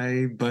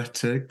my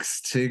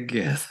buttocks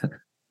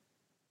together?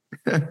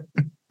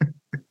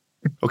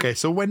 Okay,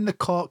 so when the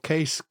court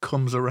case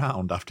comes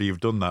around after you've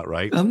done that,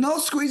 right? I'm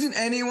not squeezing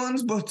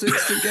anyone's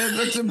buttocks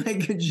together to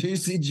make a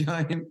juicy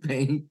giant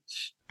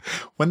peach.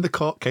 When the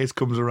court case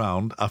comes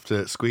around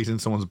after squeezing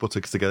someone's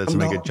buttocks together to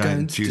make a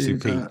giant juicy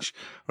peach,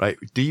 right?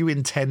 Do you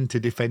intend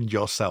to defend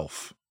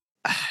yourself?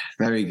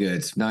 Very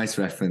good. Nice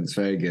reference.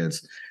 Very good.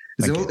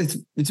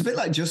 It's a bit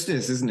like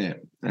Justice, isn't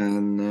it?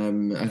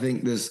 And I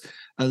think there's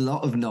a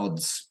lot of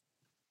nods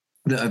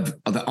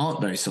that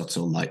aren't very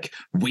subtle, like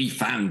we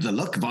found the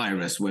luck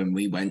virus when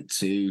we went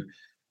to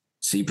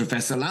see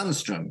Professor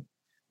Landstrom.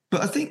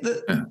 But I think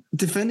that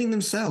defending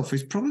themselves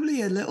is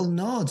probably a little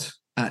nod,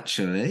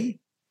 actually.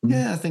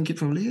 Yeah, I think it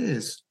probably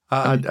is.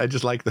 I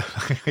just like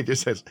he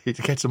just says, he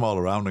gets them all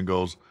around and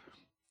goes,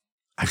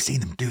 I've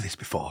seen them do this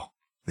before.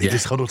 They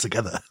just huddle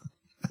together.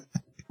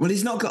 Well,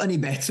 he's not got any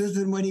better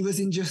than when he was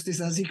in Justice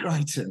as he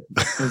Crichton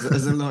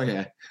as a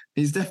lawyer.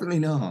 He's definitely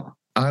not.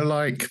 I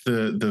like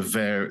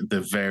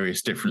the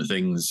various different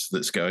things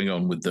that's going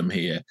on with them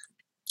here.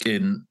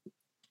 In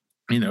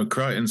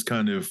Crichton's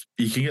kind of,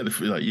 you can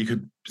get you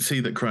could see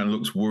that Crichton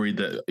looks worried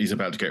that he's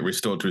about to get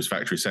restored to his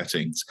factory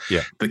settings.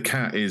 Yeah. The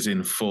cat is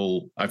in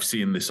full, I've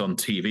seen this on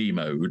TV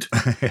mode.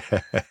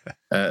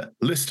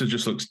 Lister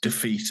just looks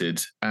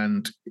defeated,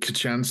 and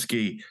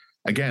Kochanski,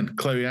 again,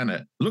 Chloe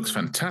Anna looks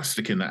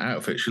fantastic in that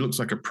outfit. She looks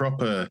like a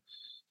proper,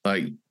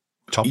 like,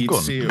 Top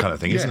Gun kind of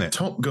thing, isn't it?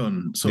 Top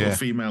Gun sort of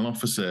female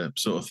officer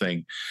sort of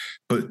thing.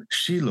 But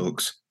she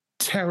looks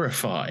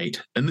terrified.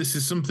 And this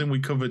is something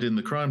we covered in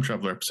the Crime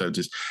Traveler episodes,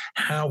 is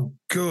how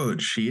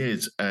good she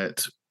is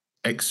at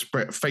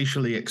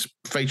facial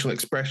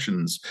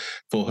expressions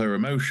for her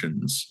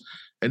emotions.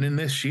 And in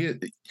this, she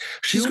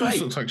almost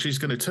looks like she's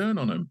going to turn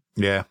on him.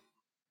 Yeah.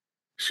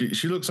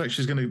 She looks like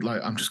she's going to,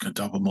 like, I'm just going to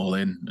dub them all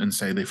in and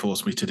say they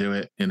forced me to do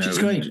it. She's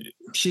great.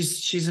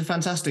 She's a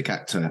fantastic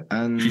actor,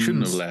 and she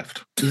shouldn't have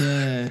left.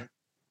 Yeah,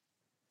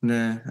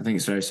 no, I think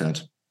it's very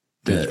sad.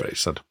 It's very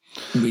sad.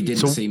 We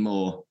didn't see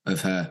more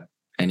of her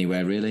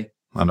anywhere, really.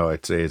 I know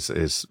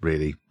it's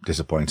really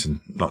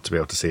disappointing not to be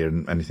able to see her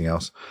in anything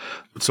else.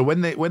 So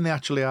when they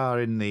actually are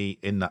in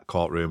that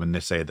courtroom and they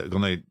say that they're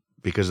going to,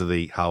 because of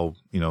how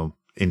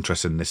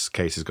interesting this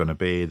case is going to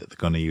be, that they're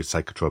going to use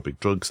psychotropic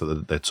drugs, so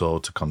that they're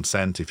told to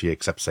consent if you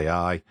accept, say,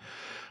 aye.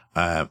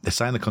 They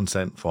sign the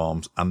consent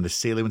forms and they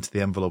seal them into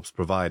the envelopes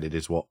provided,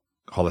 is what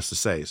Hollister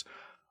says.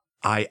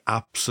 I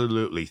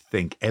absolutely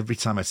think every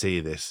time I see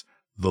this,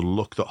 the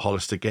look that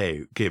Hollister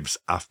gives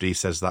after he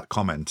says that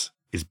comment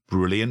is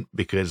brilliant,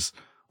 because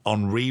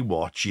on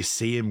rewatch you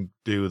see him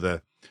do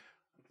the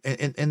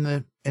in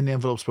the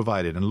envelopes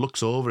provided and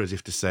looks over as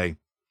if to say,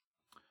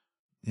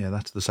 yeah,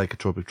 that's the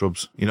psychotropic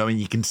drugs.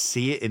 You can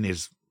see it in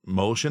his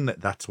motion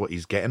that's what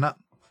he's getting at.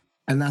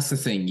 And that's the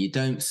thing, you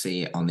don't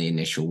see it on the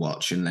initial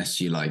watch unless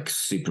you're like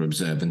super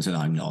observant, and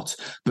I'm not.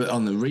 But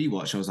on the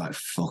rewatch, I was like,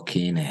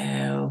 fucking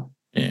hell.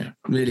 Yeah.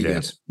 Really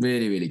good.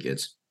 Really, really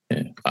good.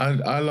 Yeah.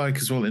 I like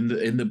as well in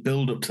the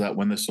build up to that,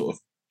 when they're sort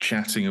of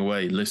chatting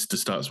away, Lister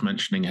starts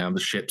mentioning how the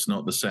ship's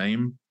not the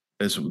same.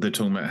 As they're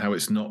talking about how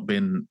it's not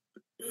been,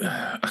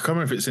 I can't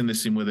remember if it's in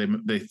this scene where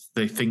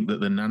they think that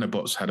the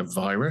nanobots had a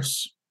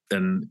virus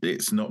and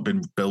it's not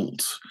been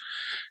built.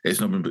 It's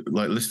not been,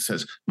 like Lister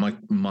says,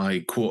 my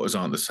quarters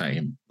aren't the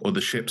same, or the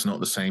ship's not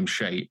the same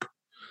shape.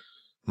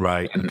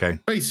 Right. And okay.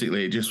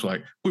 Basically, just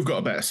like, we've got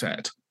a better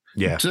set.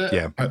 Yeah.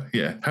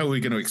 Yeah. How are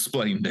we going to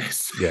explain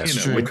this? Yeah,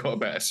 we've got a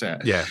better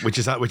set. Yeah, which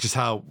is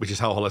how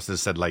Hollister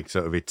said, like,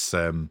 sort of, it's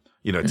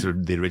it's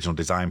the original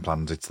design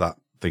plans. It's that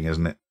thing,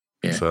 isn't it?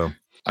 Yeah. So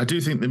I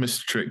do think they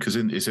missed a trick, because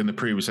it's in the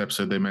previous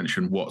episode they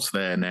mentioned what's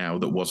there now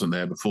that wasn't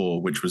there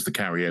before, which was the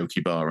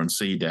karaoke bar on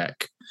C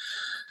deck.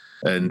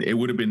 And it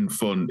would have been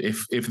fun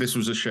if this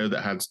was a show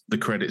that had the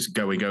credits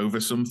going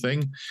over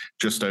something,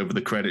 just over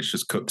the credits,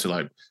 just cut to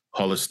like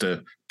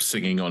Hollister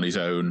singing on his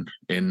own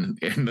in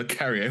the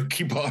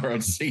karaoke bar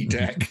on C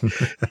deck.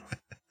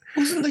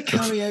 Wasn't the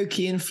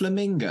karaoke in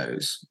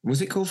Flamingos?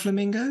 Was it called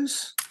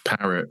Flamingos?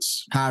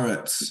 Parrots.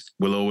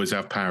 We'll always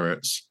have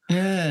parrots.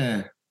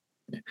 Yeah.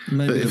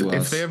 Maybe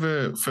if they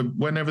ever, for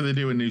whenever they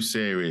do a new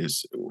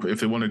series,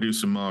 if they want to do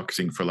some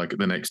marketing for like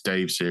the next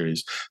Dave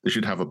series, they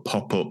should have a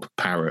pop-up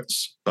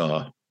parrots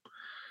bar.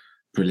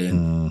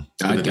 Brilliant.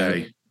 I'd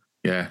go.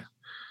 Yeah.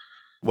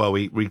 Well,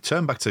 we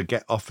turn back to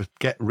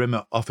get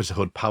Rimmer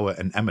officerhood power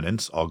and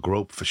eminence, or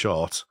GROPE for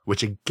short,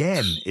 which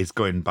again is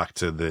going back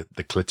to the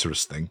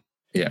clitoris thing.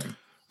 Yeah.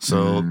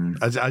 So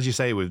as you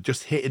say, we're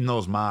just hitting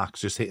those marks,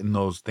 just hitting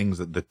those things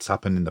that's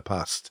happened in the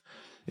past.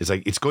 It's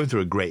like it's going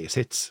through a greatest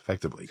hits,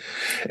 effectively.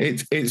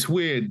 It's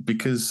weird,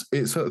 because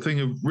it's that thing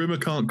of Rimmer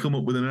can't come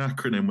up with an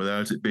acronym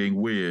without it being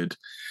weird,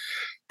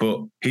 but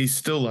he's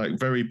still like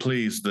very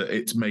pleased that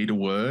it's made a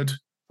word,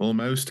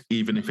 almost,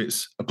 even if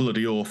it's a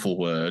bloody awful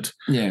word.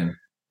 Yeah.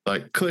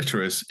 Like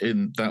clitoris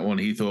in that one,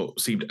 he thought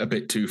seemed a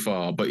bit too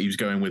far, but he was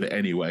going with it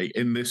anyway.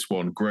 In this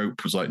one,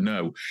 grope was like,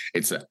 no,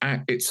 it's an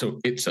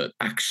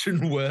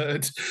action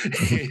word.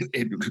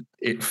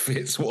 It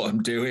fits what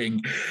I'm doing.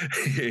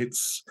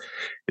 It's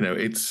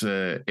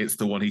the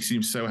one he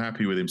seems so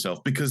happy with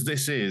himself, because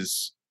this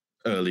is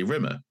early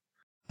Rimmer.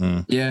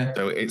 Yeah.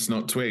 So it's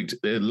not twigged.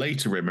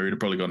 Later Rimmer, he'd have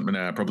probably gone,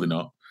 nah, probably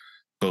not.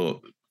 But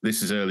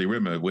this is early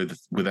Rimmer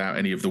without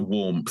any of the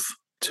warmth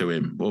to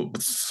him. Well,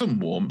 some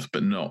warmth,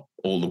 but not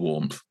all the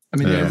warmth. I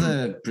mean, the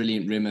other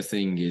brilliant Rimmer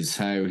thing is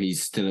how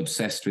he's still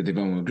obsessed with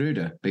Yvonne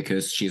Magruder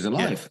because she's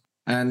alive.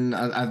 Yeah. And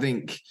I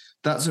think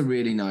that's a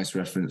really nice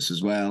reference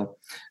as well.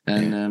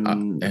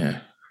 And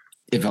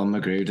Yvonne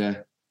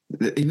Magruder,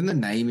 even the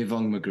name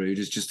Yvonne Magruder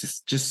is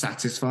just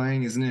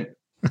satisfying, isn't it?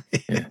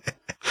 Yeah.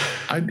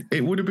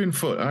 It would have been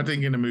fun. I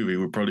think in a movie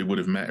we probably would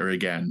have met her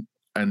again.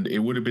 And it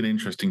would have been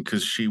interesting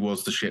because she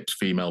was the ship's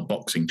female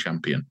boxing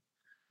champion.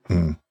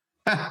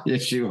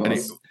 Yes, she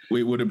was.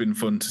 It would have been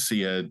fun to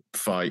see her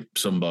fight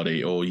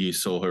somebody, or you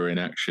saw her in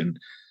action.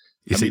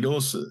 This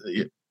also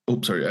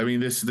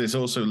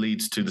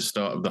leads to the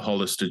start of the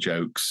Hollister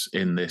jokes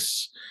in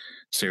this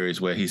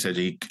series where he said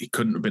he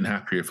couldn't have been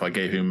happier if I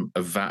gave him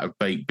a vat of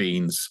baked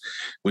beans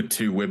with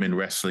 2 women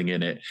wrestling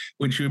in it,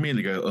 which you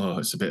immediately go, oh,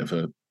 it's a bit of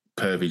a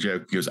pervy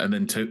joke. He goes, and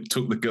then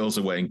took the girls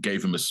away and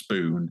gave him a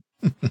spoon.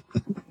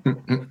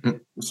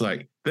 It's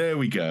like, there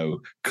we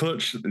go.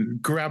 Clutch,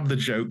 grab the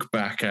joke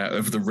back out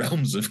of the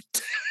realms of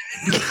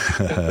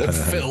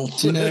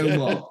filth. Do you know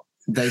what?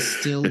 They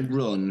still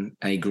run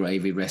a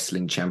Gravy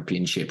Wrestling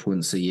Championship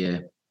once a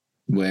year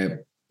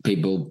where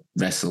people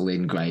wrestle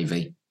in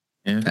gravy.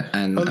 Yeah.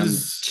 And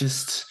there's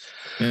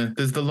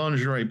the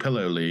Lingerie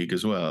Pillow League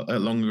as well.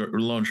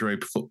 Lingerie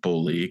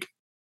Football League.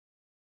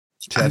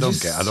 See, I don't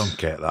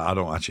get that. I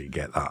don't actually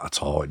get that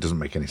at all. It doesn't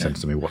make any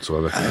sense to me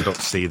whatsoever. I don't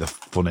see the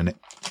fun in it.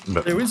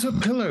 But there is a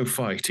pillow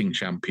fighting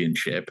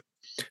championship,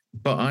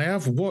 but I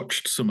have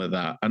watched some of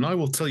that, and I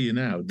will tell you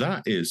now,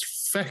 that is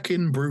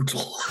feckin'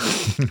 brutal.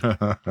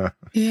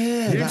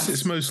 Yeah. Yes,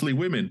 it's mostly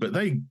women, but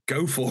they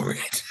go for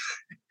it.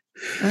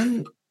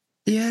 And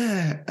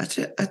yeah,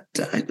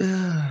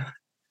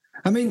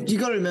 I mean, you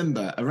got to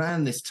remember,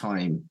 around this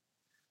time,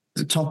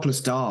 the Topless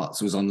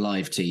Darts was on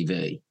live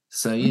TV.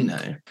 So, you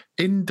know.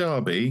 In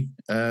Derby,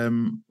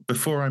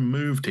 before I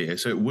moved here,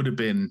 so it would have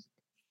been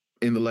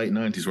in the late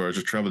 90s where I was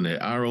just traveling here,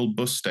 our old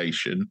bus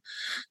station,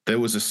 there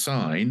was a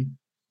sign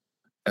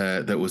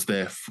that was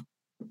there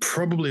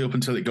probably up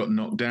until it got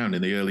knocked down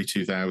in the early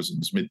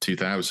 2000s,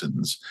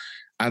 mid-2000s,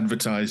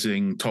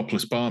 advertising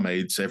topless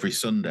barmaids every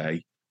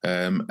Sunday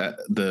at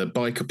the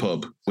Biker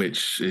Pub,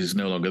 which is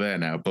no longer there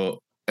now. But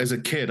as a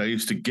kid, I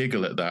used to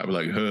giggle at that,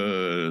 like,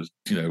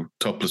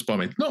 topless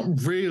barmaid, not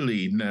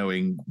really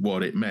knowing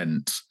what it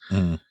meant.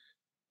 Mm.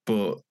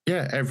 But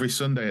yeah, every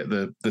Sunday at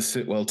the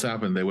Sitwell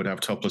Tavern, they would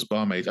have topless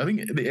barmaids. I think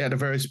it had a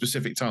very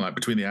specific time, like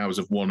between the hours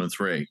of 1 and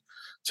 3.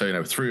 So,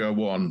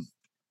 3:01,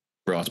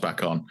 bras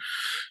back on.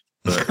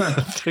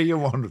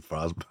 3:01 with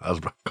bras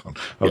back on.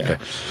 Okay,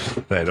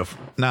 fair enough.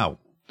 Now,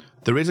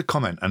 there is a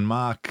comment, and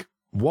Mark,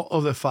 what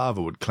other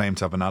father would claim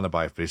to have an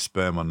alibi for his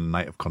sperm on the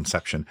night of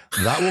conception?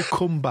 That will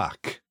come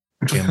back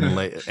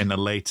in a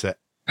later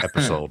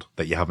episode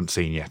that you haven't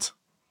seen yet.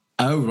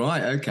 Oh,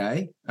 right.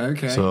 Okay.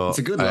 So, it's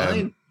a good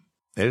line.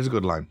 It is a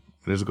good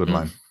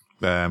line.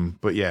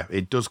 But yeah,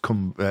 it does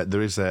come.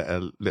 There is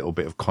a little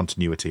bit of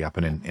continuity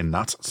happening in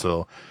that.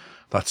 So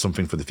that's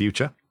something for the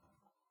future.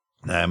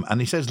 And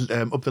he says,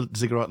 up the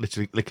ziggurat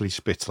lickety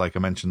split, like I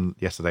mentioned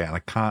yesterday, and I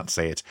can't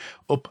say it.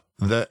 Up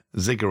the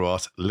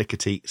ziggurat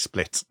lickety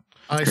split.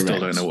 I still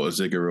don't know what a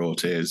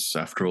ziggurat is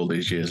after all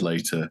these years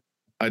later.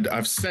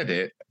 I've said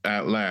it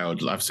out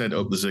loud. I've said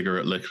up the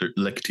ziggurat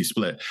lickety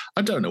split.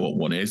 I don't know what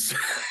one is.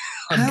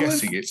 I'm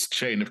guessing it's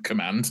chain of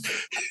command.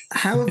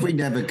 How have we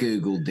never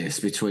Googled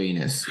this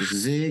between us?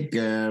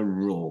 Ziggurat.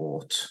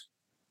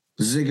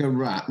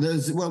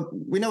 Well,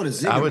 we know what a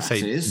ziggurat I would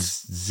say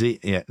is.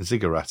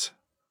 Ziggurat.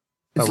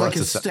 It's like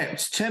a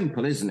stepped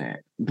temple, isn't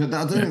it? But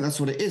I don't think that's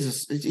what it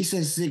is. He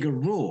says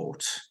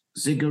ziggurat.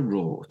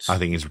 Ziggurat. I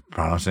think he's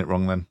pronouncing it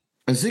wrong then.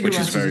 A ziggurat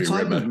is a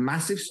type of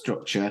massive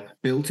structure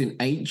built in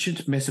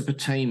ancient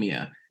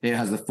Mesopotamia. It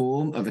has the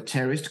form of a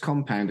terraced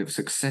compound of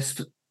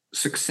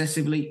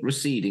successively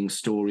receding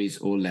stories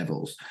or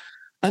levels.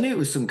 I knew it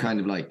was some kind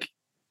of like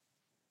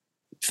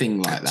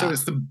thing like that. So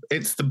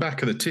it's the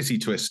back of the titty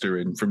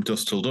twister from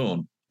Dusk Till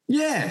Dawn.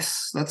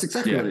 Yes, that's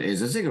exactly what it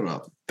is, a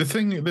ziggurat. The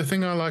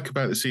thing I like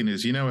about the scene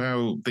is, you know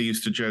how they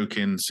used to joke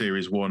in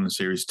Series 1 and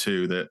Series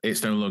 2 that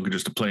it's no longer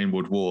just a plain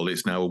wood wall,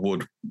 it's now a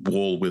wood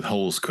wall with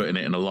holes cut in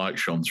it and a light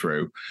shone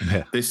through.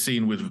 Yeah. This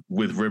scene with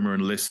Rimmer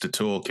and Lister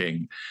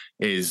talking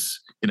is,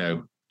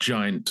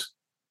 giant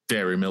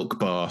dairy milk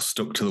bar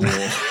stuck to the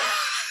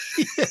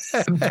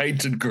wall and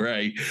painted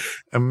grey.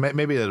 And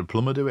maybe they had a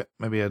plumber do it.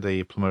 Maybe they had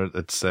a plumber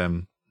that's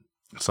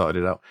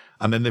sorted it out.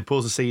 And then they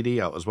pulls a CD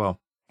out as well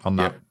on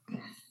that.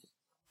 Yep.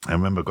 I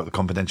remember I got the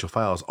confidential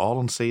files all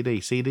on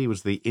CD. CD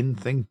was the in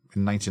thing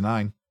in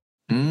 99.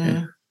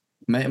 Yeah.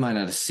 Mate of mine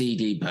had a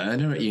CD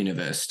burner at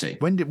university.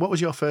 What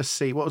was your first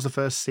CD? What was the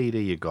first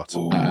CD you got?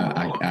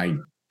 I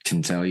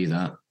can tell you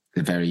that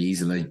very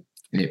easily.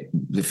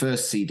 The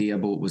first CD I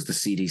bought was the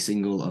CD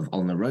single of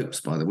On the Ropes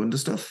by the Wonder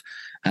Stuff.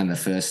 And the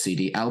first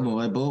CD album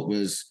I bought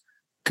was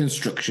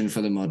Construction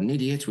for the Modern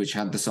Idiot, which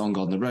had the song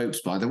On the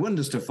Ropes by the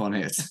Wonder Stuff on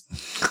it.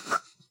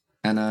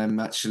 And I'm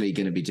actually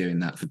going to be doing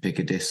that for Pick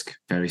a Disc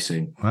very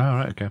soon. All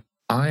right, okay.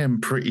 I am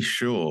pretty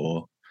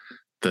sure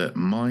that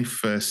my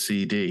first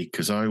CD,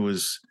 because I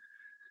was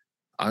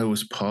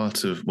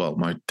part of,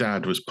 my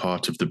dad was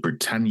part of the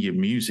Britannia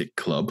Music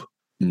Club.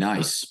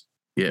 Nice.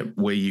 Yeah,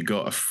 where you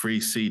got a free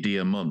CD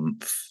a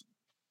month.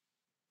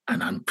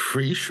 And I'm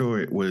pretty sure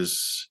it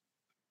was,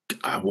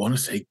 I want to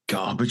say,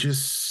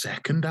 Garbage's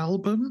second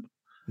album.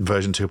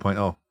 Version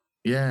 2.0.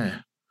 Yeah.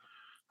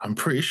 I'm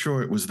pretty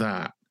sure it was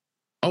that.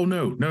 Oh,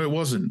 no, it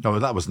wasn't. No,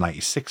 that was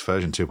 96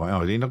 version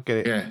 2.0. Did you not get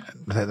it? Yeah.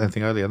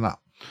 Anything earlier than that?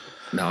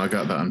 No, I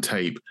got that on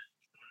tape.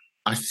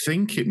 I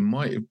think it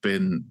might have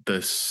been the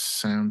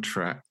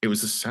soundtrack. It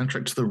was the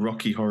soundtrack to the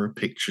Rocky Horror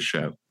Picture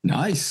Show.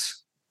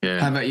 Nice.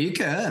 Yeah. How about you,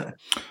 Kurt?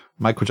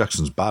 Michael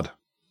Jackson's Bad.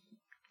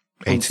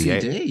 88. On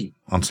CD?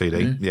 On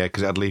CD, yeah,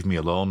 because it had Leave Me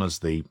Alone as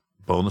the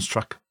bonus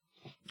track.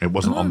 It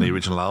wasn't on the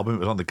original album. It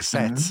was on the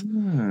cassette.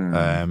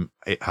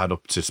 It had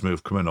Up to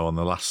Smooth Criminal, and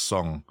the last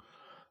song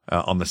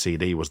on the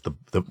CD was the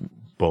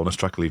bonus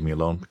track, Leave Me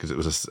Alone, because it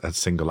was a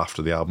single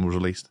after the album was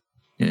released.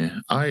 Yeah,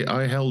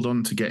 I held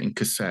on to getting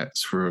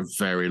cassettes for a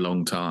very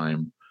long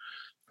time.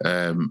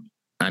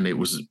 And it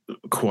was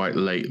quite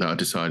late that I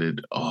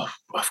decided, I'm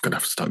going to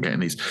have to start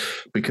getting these,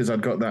 because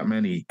I'd got that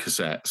many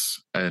cassettes,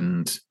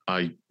 and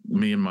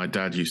me and my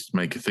dad used to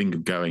make a thing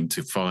of going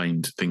to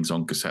find things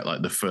on cassette.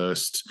 Like the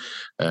first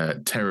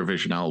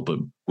TerrorVision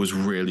album was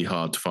really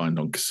hard to find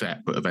on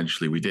cassette, but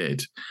eventually we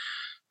did.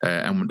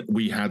 And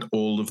we had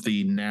all of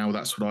the Now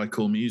That's What I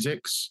Call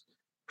Musics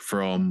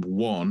from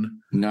 1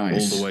 all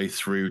the way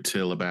through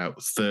till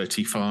about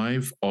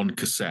 35 on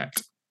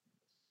cassette.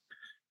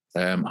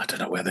 I don't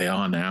know where they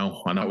are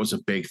now. I know it was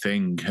a big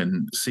thing,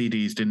 and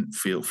CDs didn't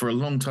feel, for a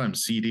long time,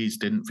 CDs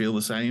didn't feel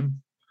the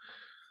same.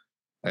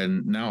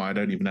 And now I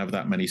don't even have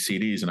that many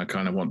CDs, and I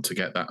kind of want to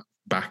get that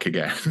back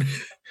again.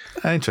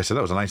 Interesting.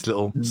 That was a nice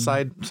little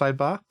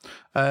sidebar.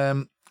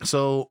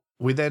 So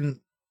we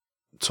then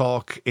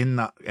talk in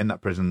that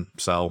prison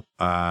cell,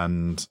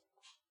 and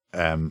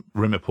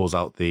Rimmer pulls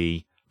out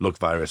the lung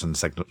virus and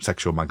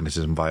sexual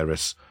magnetism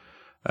virus,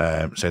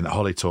 saying that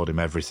Holly told him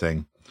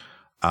everything.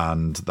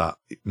 And that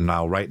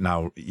right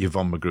now,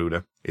 Yvonne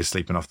Magruder is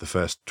sleeping off the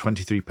first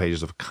 23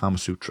 pages of Kama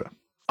Sutra.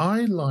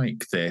 I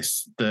like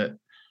this, that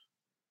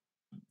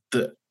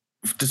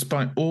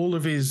despite all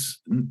of his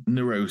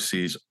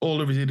neuroses,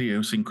 all of his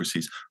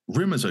idiosyncrasies,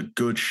 Rimmer's a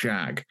good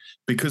shag,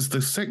 because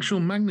the sexual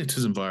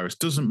magnetism virus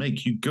doesn't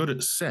make you good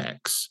at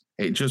sex.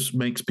 It just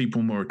makes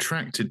people more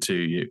attracted to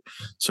you.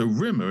 So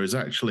Rimmer is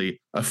actually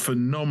a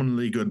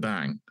phenomenally good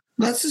bang.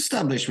 That's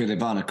established with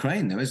Ivana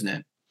Crane, though, isn't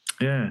it?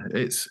 Yeah,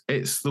 it's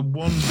the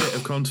one bit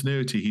of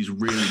continuity he's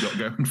really got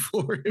going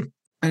for him.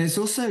 And it's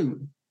also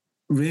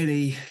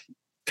really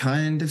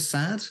kind of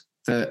sad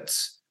that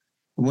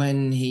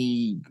when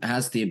he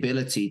has the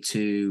ability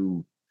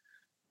to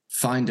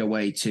find a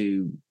way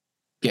to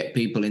get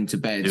people into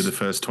bed. Do the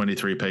first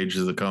 23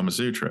 pages of the Kama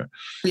Sutra.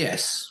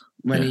 Yes.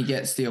 When he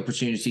gets the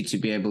opportunity to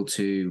be able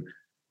to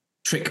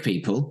trick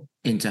people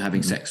into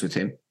having sex with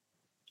him.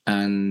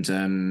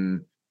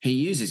 And he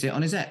uses it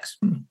on his ex.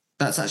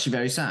 That's actually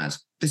very sad.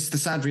 This is the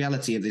sad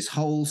reality of this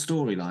whole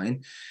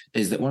storyline,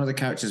 is that one of the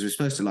characters we're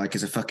supposed to like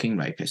is a fucking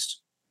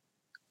rapist.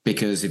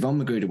 Because Yvonne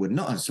Magruder would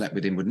not have slept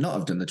with him, would not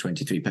have done the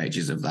 23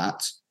 pages of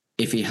that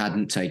if he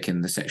hadn't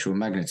taken the sexual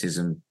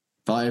magnetism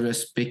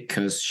virus,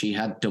 because she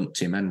had dumped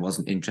him and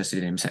wasn't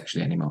interested in him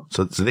sexually anymore.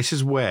 So this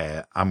is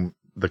where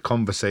the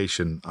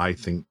conversation, I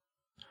think,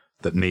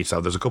 that needs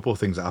out. There's a couple of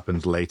things that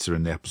happens later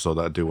in the episode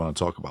that I do want to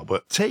talk about,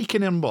 but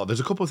taking on board, there's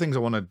a couple of things I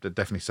want to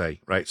definitely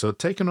say, right? So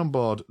taking on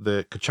board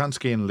the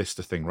Kochanski and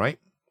Lister thing, right?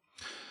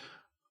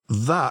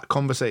 That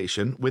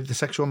conversation with the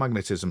sexual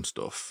magnetism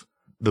stuff,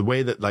 the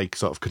way that like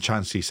sort of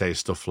Kochanski says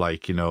stuff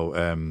like,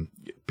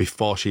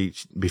 before he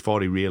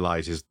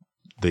realizes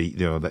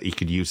that he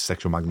could use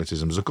sexual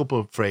magnetism, there's a couple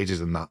of phrases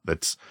in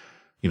that's,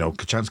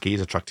 Kochanski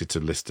is attracted to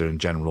Lister in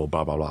general,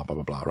 blah, blah, blah, blah,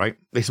 blah, blah, right?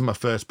 This is my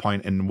first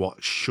point in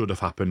what should have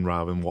happened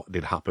rather than what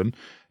did happen,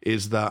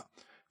 is that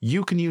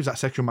you can use that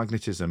sexual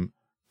magnetism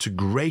to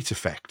great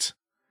effect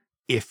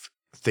if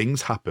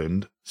things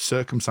happened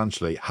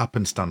circumstantially,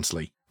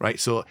 happenstancely, right?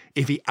 So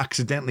if he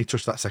accidentally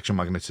touched that sexual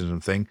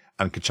magnetism thing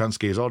and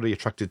Kochanski is already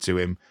attracted to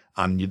him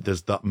and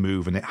there's that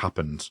move and it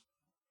happens,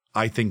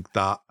 I think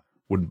that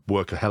would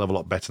work a hell of a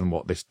lot better than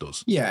what this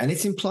does. Yeah, and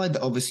it's implied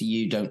that obviously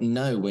you don't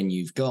know when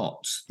you've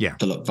got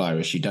the luck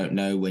virus. You don't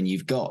know when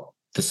you've got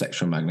the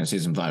sexual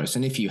magnetism virus.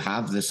 And if you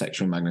have the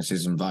sexual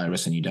magnetism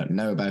virus and you don't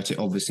know about it,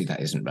 obviously that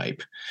isn't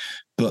rape.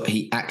 But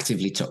he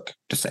actively took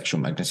the sexual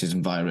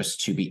magnetism virus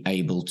to be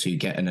able to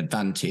get an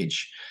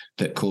advantage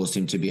that caused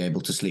him to be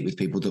able to sleep with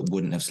people that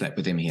wouldn't have slept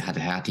with him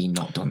had he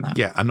not done that.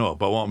 Yeah, I know.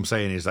 But what I'm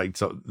saying is, like,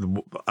 so,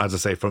 as I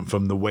say,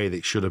 from the way that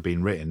it should have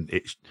been written,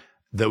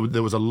 there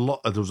was a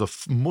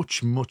much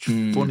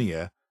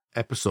funnier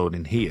episode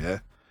in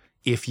here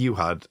if you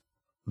had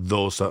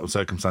those sort of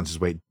circumstances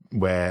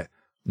where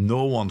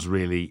no one's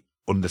really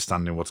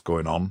understanding what's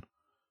going on,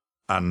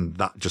 and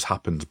that just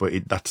happens. But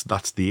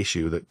that's the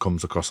issue that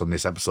comes across on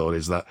this episode,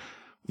 is that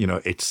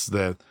it's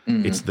the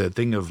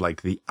thing of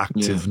like the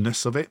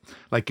activeness of it.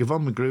 Like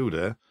Yvonne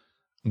Magruder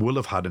will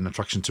have had an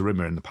attraction to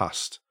Rimmer in the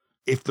past.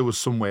 If there was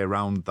some way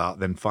around that,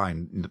 then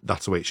fine.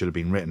 That's the way it should have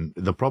been written.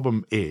 The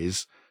problem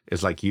is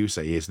like you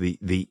say, is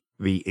the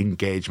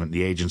engagement,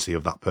 the agency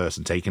of that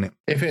person taking it.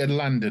 If it had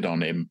landed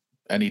on him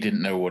and he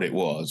didn't know what it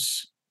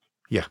was,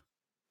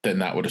 then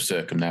that would have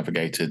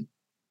circumnavigated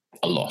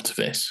a lot of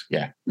this.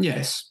 Yeah.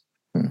 Yes.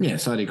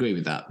 Yes, I'd agree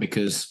with that,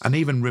 because... And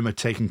even Rimmer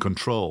taking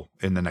control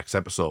in the next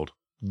episode,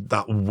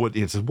 that would...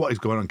 It says, what is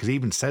going on? Because he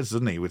even says,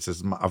 doesn't he, which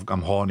says,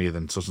 I'm hornier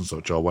than such and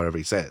such, or whatever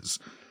he says.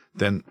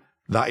 Then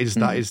that is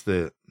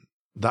the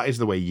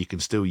way you can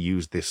still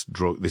use this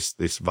drug,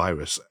 this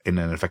virus, in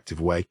an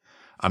effective way.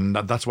 And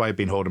that's why I've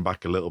been holding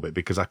back a little bit,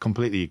 because I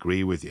completely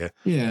agree with you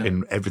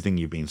in everything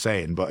you've been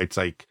saying. But it's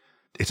like,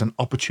 it's an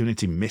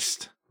opportunity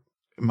missed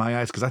in my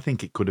eyes, because I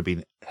think it could have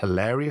been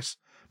hilarious,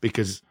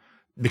 because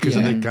because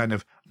of the kind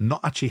of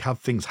not actually have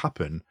things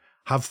happen,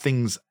 have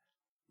things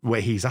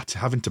where he's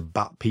having to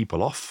bat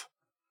people off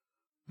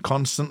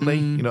constantly.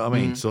 You know what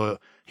I mean? So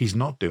he's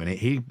not doing it.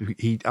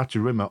 He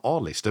actually, Rimmer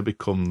or Lister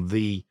become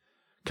the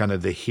kind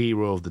of the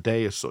hero of the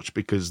day as such,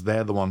 because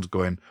they're the ones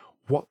going,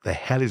 what the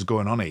hell is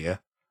going on here?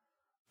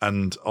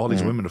 And all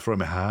these women are throwing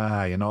me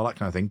high and all that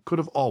kind of thing. Could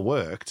have all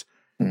worked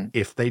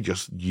if they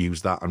just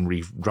used that and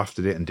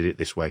redrafted it and did it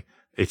this way.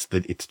 It's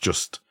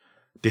just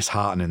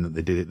disheartening that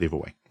they did it the other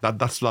way.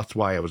 That's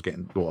why I was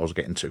getting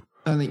to.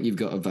 I think you've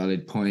got a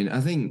valid point.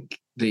 I think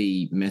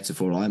the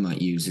metaphor I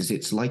might use is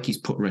it's like he's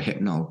put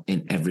Rohypnol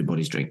in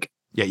everybody's drink.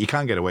 Yeah, you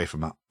can't get away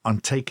from that.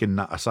 I'm taking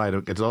that aside.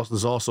 There's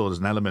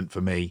an element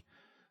for me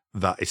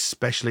that,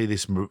 especially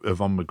this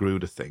Yvonne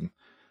Magruder thing,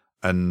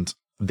 and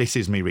this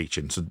is me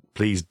reaching, so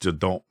please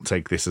don't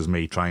take this as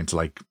me trying to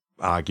like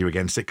argue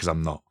against it, because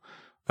I'm not.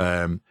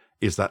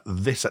 Is that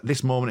at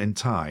this moment in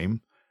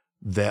time,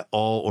 they're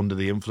all under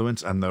the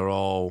influence and they're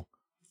all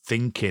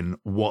thinking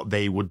what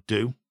they would do.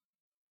 You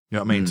know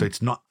what I mean? So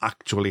it's not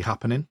actually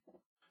happening.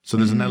 So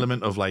there's an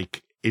element of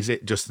like, is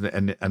it just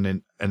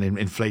an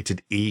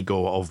inflated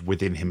ego of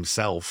within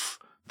himself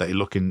that you're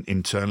looking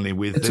internally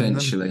within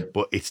Potentially. them?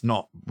 But it's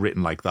not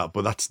written like that.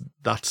 But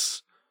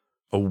that's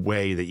a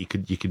way that you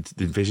could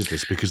envisage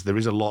this, because there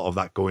is a lot of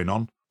that going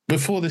on.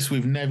 Before this,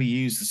 we've never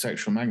used the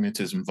sexual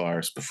magnetism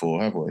virus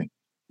before, have we?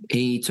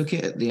 He took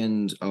it at the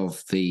end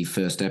of the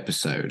first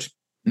episode.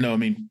 No, I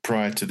mean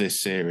prior to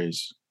this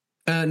series.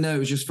 No, it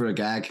was just for a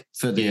gag,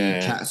 for the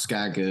cat's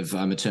gag of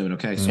I'm a terminal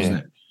case, wasn't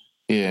it?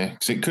 Yeah,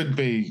 because it could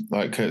be,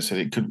 like Kurt said,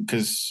 it could,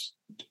 because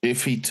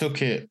if he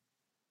took it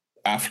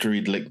after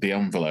he'd licked the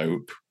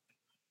envelope,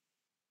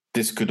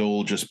 this could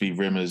all just be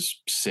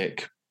Rimmer's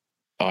sick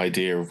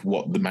idea of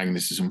what the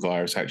magnetism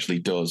virus actually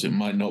does. It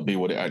might not be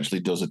what it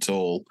actually does at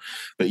all.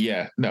 But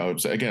yeah, no,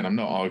 again, I'm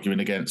not arguing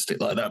against it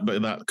like that,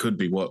 but that could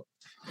be what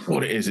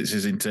it is. It's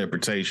his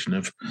interpretation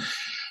of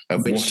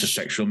what a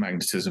sexual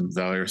magnetism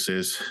virus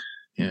is.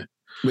 Yeah.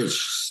 Which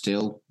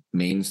still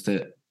means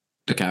that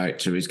the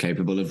character is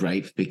capable of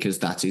rape, because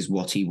that is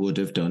what he would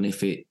have done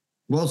if it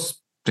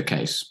was the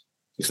case,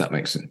 if that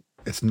makes sense.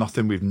 It's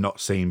nothing we've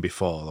not seen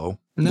before, though.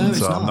 No,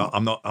 so it's not.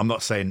 I'm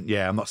not saying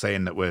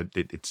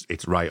that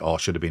it's right or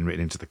should have been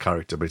written into the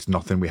character, but it's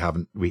nothing we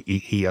haven't. We've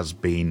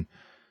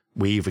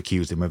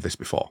accused him of this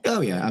before.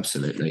 Oh yeah,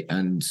 absolutely.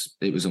 And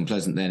it was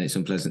unpleasant then. It's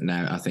unpleasant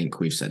now. I think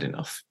we've said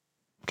enough.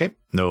 Okay,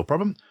 no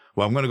problem.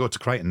 Well, I'm going to go to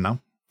Crichton now,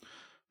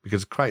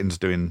 because Crichton's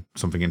doing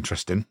something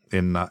interesting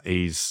in that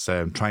he's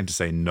trying to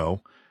say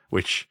no,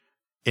 which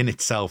in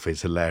itself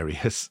is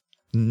hilarious.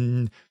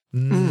 No.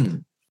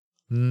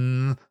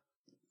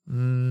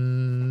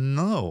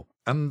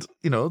 And,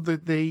 you know,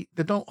 they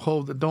don't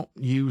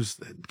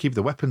keep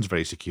the weapons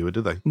very secure,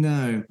 do they?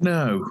 No.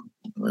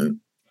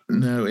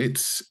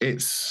 It's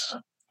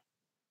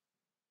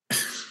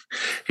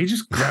he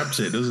just grabs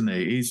it, doesn't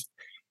he?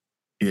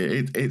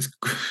 It's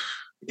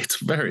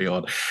very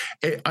odd.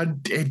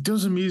 It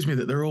does amuse me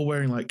that they're all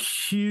wearing like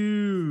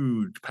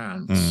huge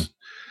pants,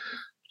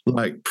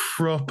 like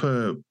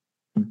proper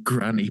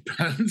granny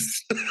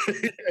pants.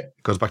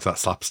 Goes back to that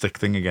slapstick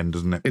thing again,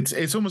 doesn't it?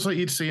 It's almost like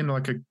you'd see in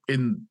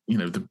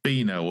the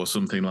Beano or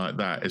something like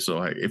that. It's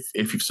like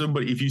if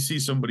you see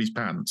somebody's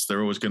pants, they're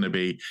always going to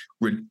be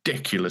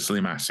ridiculously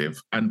massive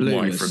and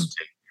Bloomers.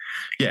 Y-fronted.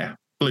 Yeah,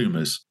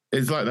 bloomers.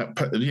 It's like that,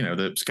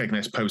 the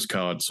Skegness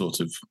postcard sort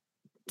of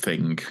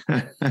thing.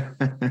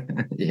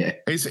 Yeah.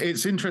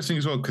 It's interesting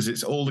as well, because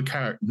it's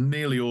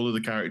nearly all of the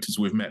characters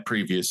we've met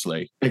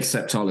previously,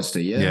 Except Hollister,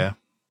 yeah.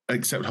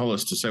 Except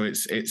Hollister. So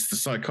it's the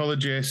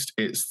psychologist,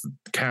 it's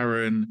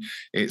Karen,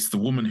 it's the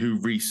woman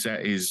who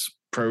reset his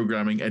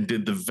programming and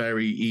did the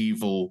very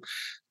evil,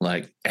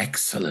 like,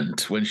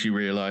 excellent when she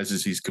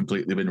realizes he's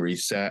completely been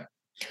reset.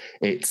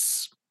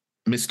 It's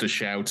Mr.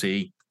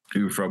 Shouty,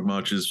 who frog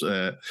marches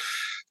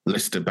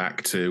Lister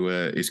back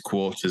to his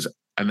quarters,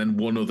 and then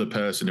one other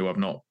person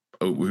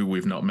who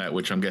we've not met,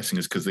 which I'm guessing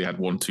is because they had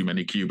one too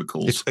many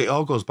cubicles. It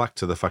all goes back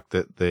to the fact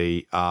that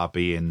they are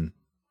being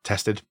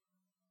tested.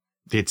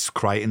 It's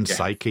Crichton's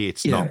psyche.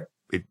 It's not.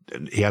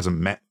 He hasn't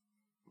met.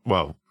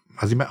 Well,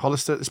 has he met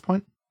Hollister at this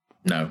point?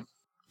 No.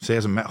 So he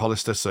hasn't met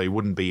Hollister, so he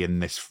wouldn't be in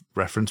this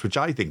reference, which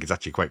I think is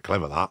actually quite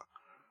clever. That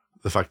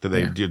the fact that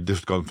they've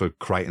just gone for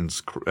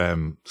Crichton's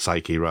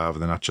psyche rather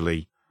than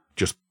actually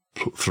just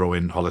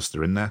throwing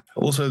Hollister in there.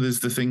 Also, there's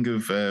the thing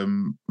of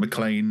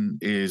McLean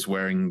is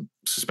wearing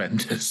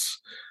suspenders.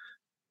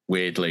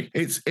 Weirdly,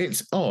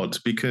 it's odd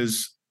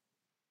because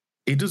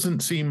he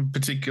doesn't seem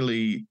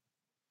particularly.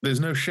 There's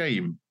no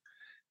shame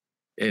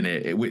in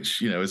it,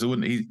 which, as a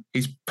woman,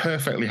 he's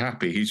perfectly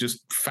happy. He's just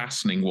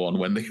fastening one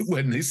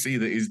when they see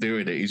that he's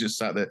doing it. He's just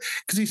sat there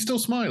because he's still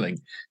smiling.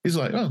 He's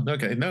like, oh,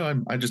 okay,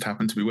 no, I just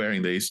happen to be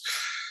wearing these.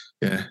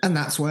 Yeah. And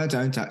that's why I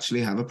don't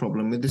actually have a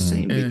problem with the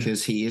scene,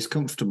 because he is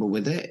comfortable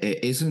with it.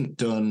 It isn't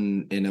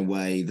done in a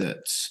way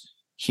that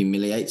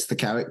humiliates the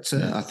character.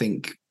 Yeah. I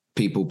think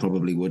people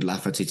probably would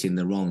laugh at it in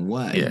the wrong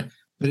way. Yeah.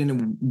 But in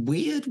a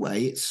weird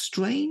way, it's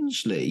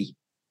strangely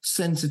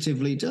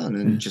sensitively done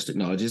and just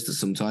acknowledges that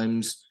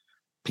sometimes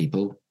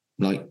people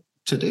like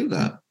to do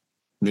that,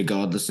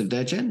 regardless of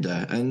their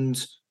gender.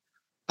 And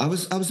I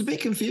was a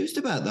bit confused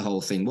about the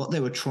whole thing, what they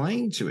were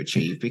trying to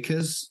achieve,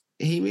 because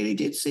he really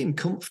did seem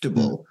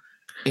comfortable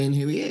in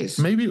who he is.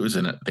 Maybe it was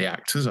the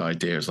actor's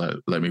idea. It's like,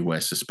 let me wear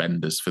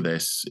suspenders for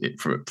this. It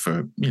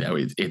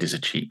is a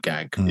cheap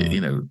gag.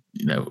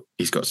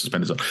 He's got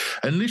suspenders on.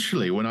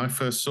 Initially, when I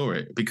first saw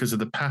it, because of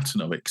the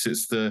pattern of it, because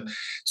it's the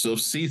sort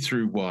of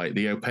see-through white,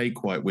 the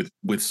opaque white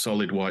with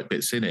solid white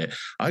bits in it,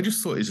 I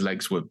just thought his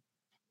legs were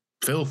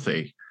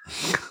filthy.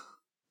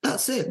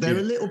 That's it. They're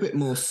a little bit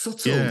more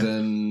subtle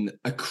than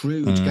a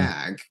crude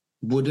gag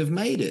would have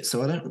made it.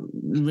 So I don't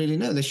really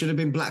know. They should have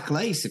been black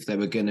lace if they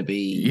were going to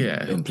be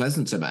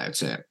unpleasant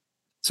about it.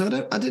 So I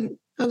don't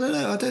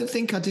know. I don't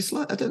think I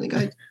dislike. I don't think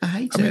I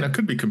hate it. I mean, I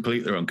could be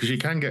completely wrong, because you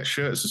can get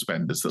shirt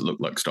suspenders that look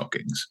like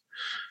stockings,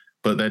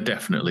 but they're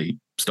definitely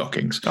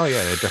stockings. Oh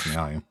yeah, they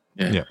definitely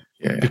are.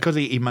 Yeah. Because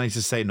he managed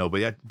to say no,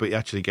 but he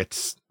actually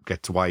gets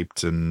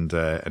wiped and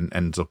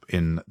ends up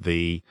in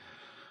the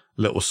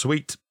little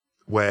suite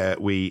where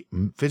we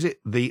visit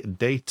the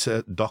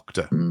data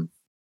doctor.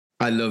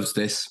 I loved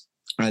this.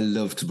 I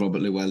loved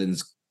Robert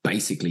Llewellyn's.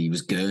 Basically, he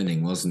was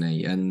gurning, wasn't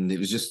he? And it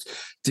was just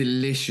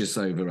delicious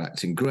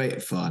overacting,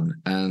 great fun.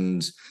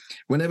 And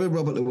whenever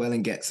Robert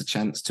Llewellyn gets a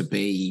chance to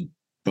be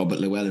Robert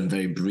Llewellyn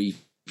very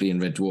briefly in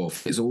Red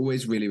Dwarf, it's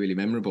always really, really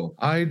memorable.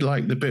 I'd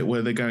like the bit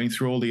where they're going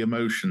through all the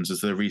emotions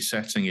as they're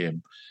resetting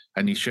him,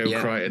 and you show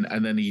Crichton,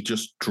 and then he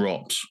just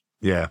drops.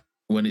 Yeah.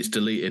 When it's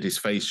deleted, his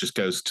face just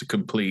goes to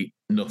complete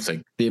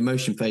nothing. The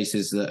emotion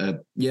faces that are,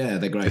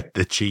 they're great.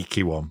 The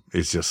cheeky one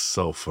is just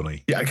so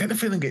funny. Yeah, I get the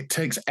feeling it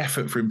takes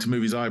effort for him to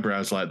move his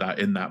eyebrows like that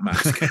in that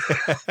mask.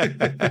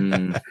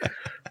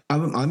 I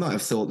might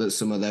have thought that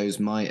some of those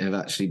might have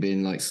actually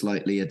been like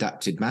slightly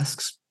adapted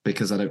masks,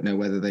 because I don't know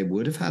whether they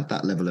would have had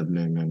that level of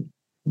movement.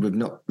 We've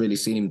not really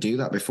seen him do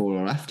that before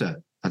or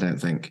after, I don't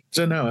think.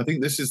 So no, I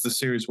think this is the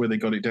series where they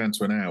got it down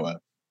to an hour,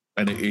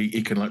 and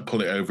he can like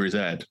pull it over his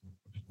head.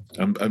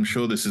 I'm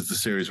sure this is the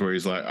series where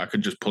he's like, I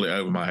can just pull it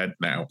over my head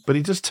now. But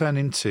he does turn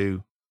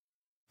into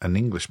an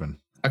Englishman.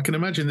 I can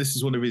imagine this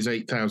is one of his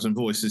 8,000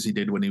 voices he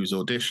did when he was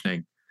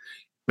auditioning.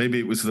 Maybe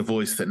it was the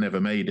voice that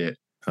never made it,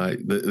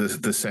 like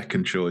the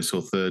second choice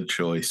or third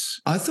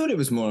choice. I thought it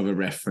was more of a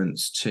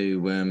reference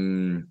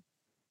to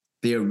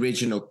the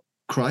original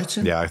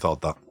Crichton. Yeah, I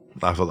thought that.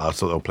 I thought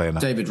that's what they were playing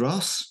at. David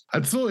Ross.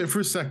 I'd thought it for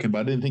a second, but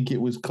I didn't think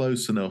it was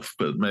close enough.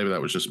 But maybe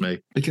that was just me.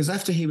 Because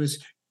after he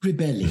was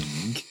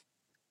rebelling,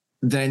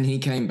 then he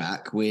came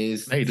back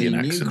with Canadian the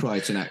accent. New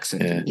Crichton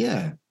accent.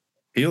 Yeah.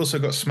 He also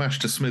got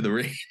smashed to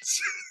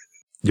smithereens.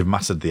 You've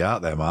mastered the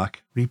art there,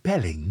 Mark.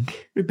 Rebelling.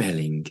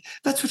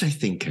 That's what I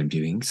think I'm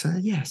doing. So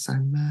yes,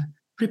 I'm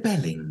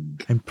rebelling.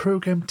 I'm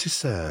programmed to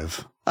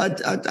serve. I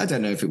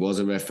don't know if it was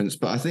a reference,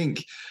 but I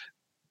think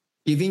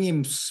giving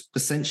him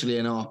essentially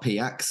an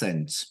RP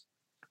accent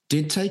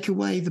did take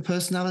away the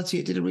personality.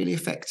 It did a really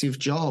effective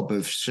job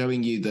of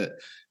showing you that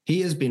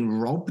he has been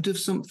robbed of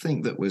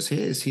something that was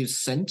his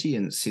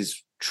sentience,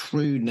 his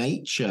true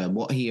nature,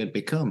 what he had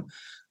become.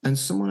 And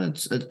someone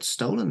had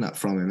stolen that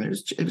from him.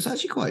 It was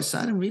actually quite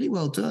sad and really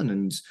well done.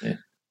 And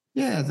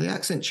the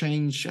accent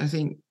change, I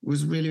think,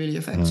 was really, really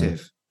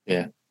effective.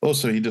 Yeah.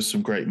 Also, he does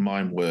some great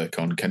mime work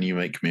on Can You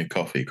Make Me a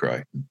Coffee,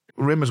 Crichton?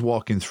 Rimmer's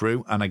walking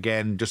through, and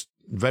again, just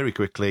very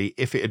quickly,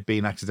 if it had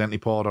been accidentally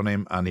poured on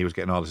him and he was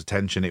getting all this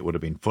attention, it would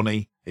have been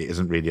funny. It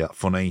isn't really that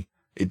funny.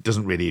 It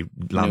doesn't really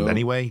land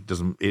anyway.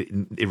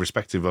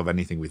 Irrespective of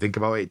anything we think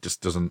about it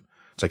just doesn't.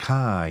 It's like,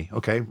 hi,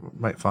 okay,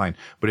 right, fine.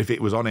 But if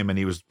it was on him and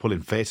he was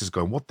pulling faces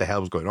going, what the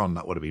hell was going on?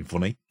 That would have been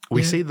funny.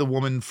 We see the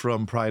woman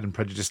from Pride and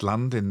Prejudice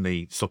land in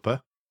the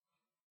supper.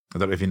 I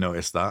don't know if you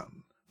noticed that.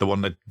 The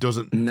one that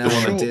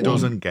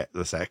doesn't get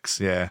the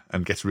sex,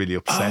 and gets really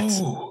upset.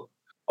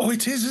 Oh,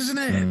 it is, isn't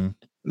it?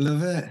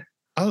 Love it.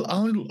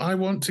 I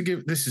want to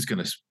give, this is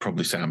going to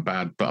probably sound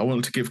bad, but I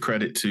want to give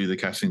credit to the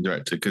casting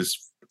director,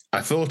 because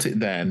I thought it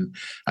then,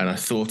 and I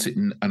thought it,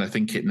 and I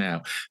think it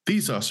now.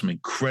 These are some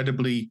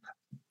incredibly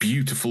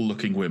beautiful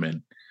looking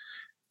women.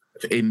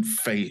 In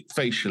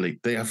facially,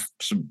 they have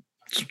some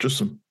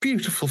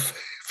beautiful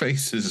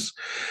faces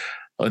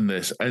on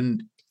this.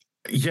 And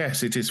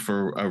yes, it is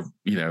for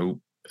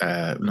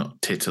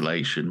not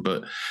titillation,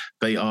 but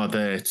they are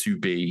there to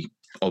be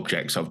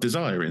objects of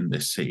desire in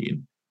this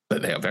scene.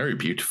 But they are very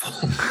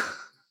beautiful.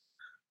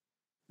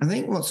 I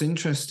think what's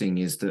interesting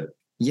is that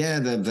they're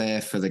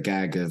there for the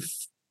gag of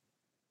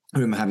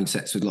him having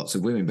sex with lots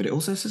of women, but it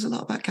also says a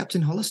lot about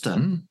Captain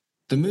Hollister.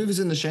 The movers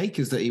and the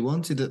shakers that he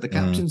wanted at the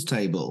captain's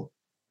table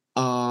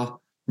are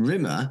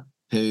Rimmer,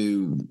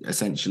 who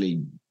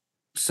essentially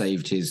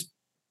saved his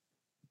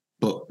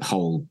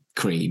butthole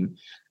cream,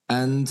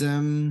 and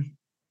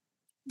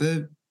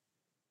the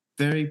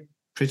very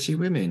pretty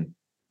women.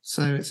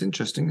 So it's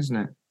interesting, isn't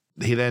it?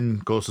 He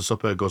then goes to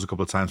supper, goes a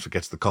couple of times,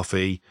 forgets the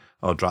coffee.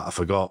 Oh, drat, I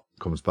forgot.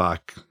 Comes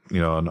back,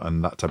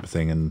 and that type of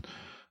thing. And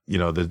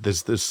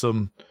there's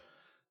some.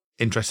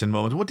 interesting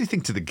moment. What do you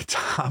think to the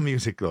guitar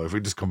music, though? If we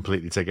just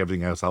completely take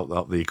everything else out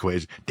the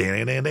equation,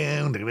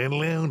 It's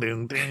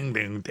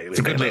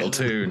a good little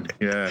tune.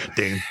 Yeah.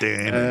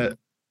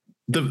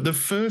 The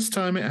first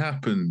time it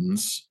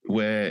happens,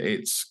 where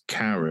it's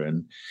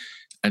Karen,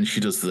 and she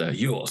does the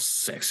 "You're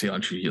sexy,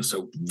 aren't you? You're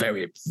so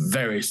very,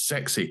 very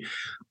sexy."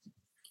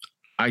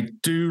 I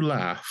do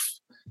laugh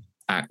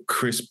at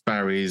Chris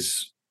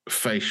Barry's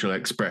facial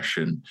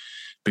expression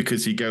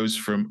because he goes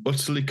from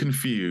utterly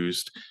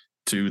confused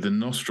to the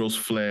nostrils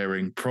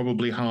flaring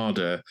probably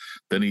harder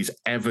than he's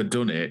ever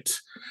done it.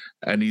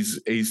 And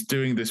he's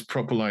doing this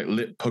proper like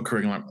lip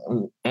puckering, like,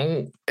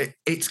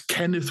 it's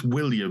Kenneth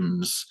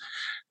Williams.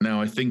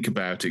 Now I think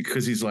about it,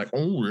 because he's like,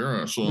 oh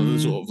yeah, so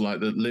sort of like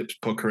the lips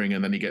puckering,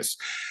 and then he gets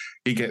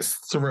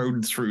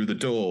thrown through the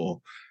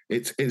door.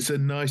 It's a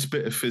nice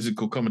bit of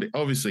physical comedy.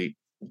 Obviously,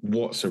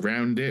 what's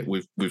around it,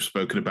 we've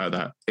spoken about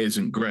that,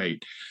 isn't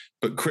great.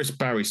 But Chris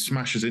Barry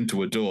smashes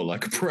into a door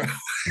like a pro.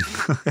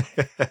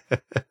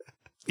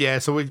 Yeah,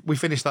 so we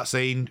finish that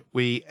scene.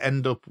 We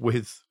end up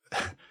with,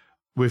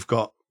 we've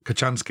got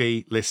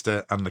Kochanski,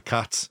 Lister, and the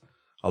cat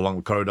along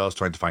the corridors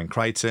trying to find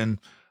Crichton.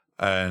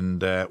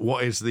 And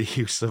what is the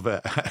use of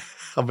a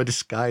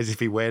disguise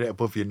if you wear it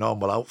above your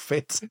normal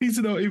outfit? He's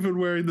not even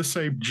wearing the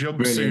same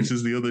jumpsuit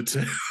as the other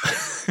two.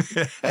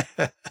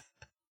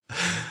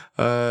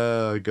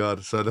 Oh,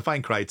 God. So they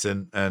find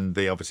Crichton, and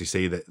they obviously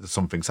see that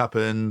something's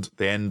happened.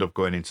 They end up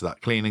going into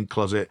that cleaning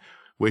closet,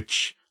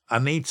 which I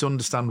need to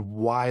understand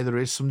why there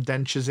is some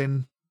dentures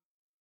in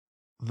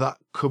that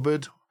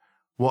cupboard.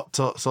 What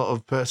sort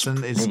of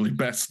person is... Probably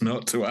best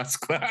not to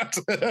ask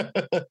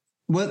that.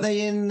 Weren't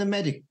they in the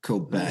medical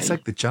bay? It's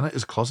like the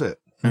janitor's closet.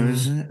 Oh,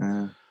 is it?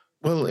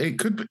 Well, it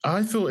could be.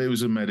 I thought it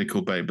was a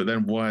medical bay, but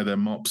then why are there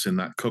mops in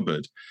that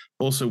cupboard?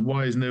 Also,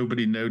 why is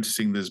nobody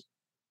noticing there's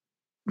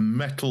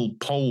metal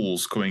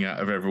poles coming out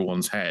of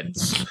everyone's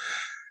heads?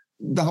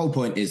 The whole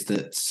point is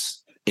that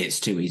it's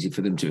too easy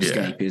for them to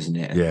escape, isn't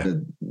it? Yeah.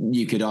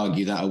 You could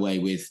argue that away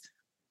with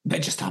there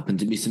just happened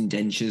to be some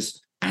dentures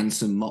and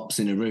some mops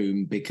in a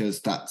room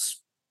because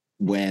that's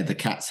where the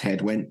cat's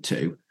head went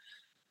to.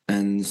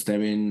 And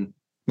they're in,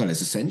 well,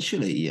 it's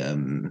essentially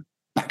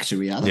back to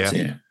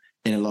reality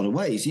in a lot of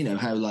ways. You know,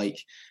 how like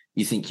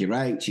you think you're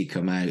out, you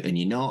come out and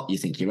you're not. You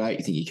think you're out,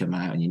 you think you come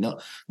out and you're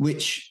not.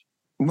 Which,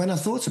 when I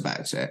thought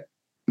about it,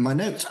 my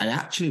notes, I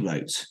actually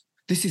wrote,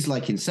 this is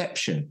like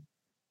Inception.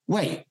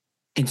 Wait,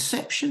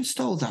 Inception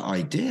stole that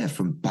idea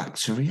from Back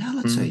to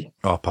Reality.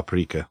 Oh,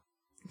 Paprika,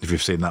 if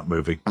you've seen that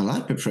movie. I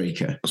like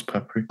Paprika. What's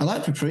Paprika? I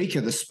like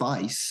Paprika, the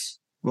spice.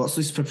 What's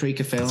this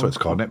Paprika film? That's what it's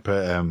called, it?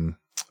 But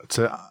it's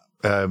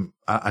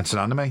an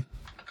anime.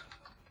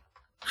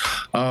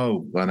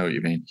 Oh, I know what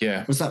you mean.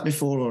 Yeah. Was that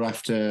before or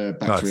after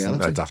Back to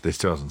Reality? It's after. It's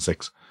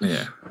 2006.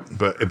 Yeah.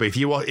 But if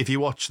you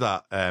watch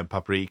that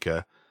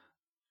Paprika,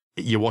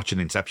 you're watching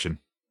Inception.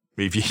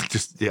 If you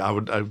just,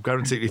 I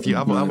guarantee if you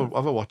have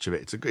a watch of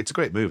it, it's a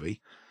great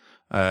movie.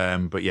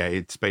 But yeah,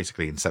 it's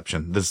basically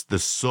Inception.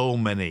 There's so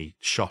many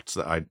shots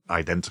that are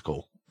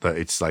identical that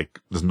it's like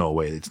there's no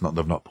way they've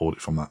not pulled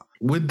it from that.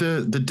 With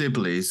the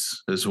Dibleys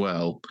as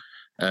well,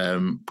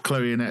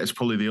 Chloe Annette is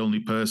probably the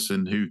only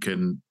person who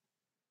can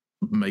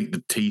make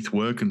the teeth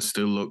work and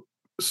still look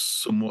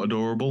somewhat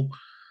adorable.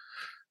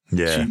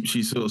 Yeah,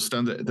 she sort of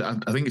stands at,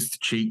 I think it's the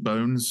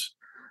cheekbones.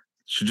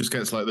 She just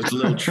gets like this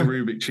little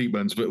cherubic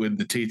cheekbones, but with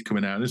the teeth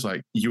coming out, and it's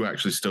like, you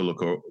actually still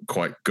look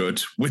quite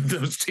good with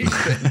those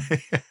teeth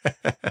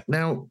in.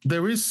 Now,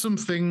 there is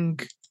something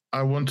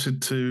I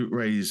wanted to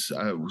raise.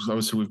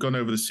 Obviously, we've gone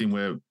over the scene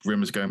where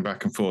Rimmer's going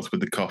back and forth with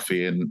the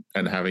coffee and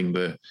having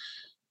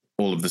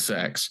all of the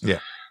sex. Yeah.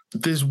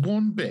 There's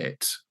one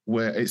bit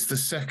where it's the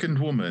second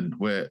woman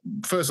where,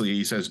 firstly,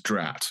 he says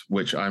drat,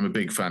 which I'm a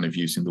big fan of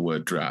using the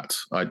word drat.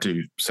 I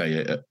do say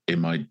it in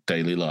my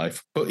daily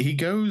life. But he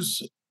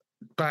goes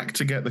back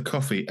to get the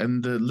coffee,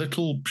 and the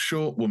little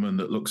short woman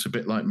that looks a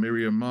bit like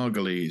Miriam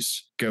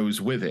Margolyes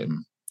goes with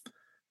him.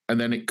 And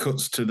then it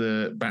cuts to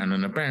the bang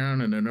and a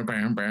bang and then a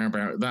bang, bang,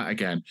 bang, that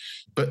again.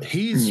 But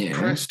he's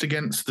pressed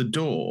against the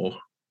door,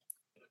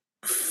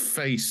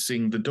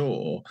 facing the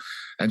door,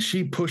 and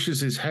she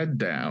pushes his head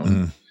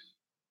down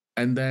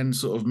and then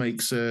sort of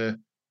makes a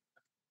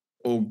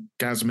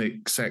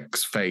orgasmic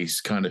sex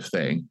face kind of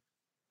thing.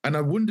 And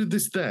I wondered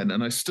this then,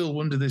 and I still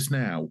wonder this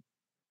now.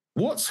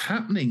 What's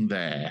happening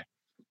there?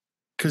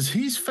 Because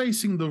he's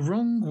facing the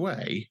wrong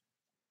way.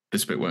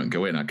 This bit won't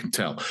go in, I can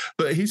tell.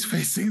 But he's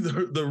facing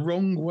the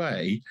wrong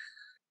way.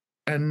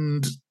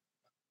 And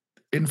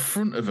in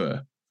front of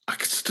her, I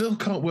still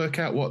can't work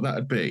out what that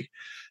would be.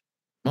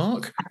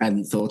 Mark? I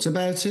hadn't thought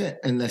about it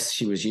unless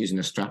she was using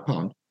a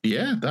strap-on.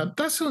 Yeah,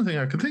 that's the only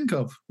thing I can think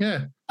of.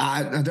 Yeah.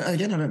 I don't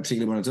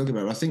particularly want to talk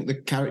about it. I think the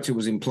character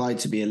was implied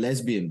to be a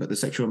lesbian, but the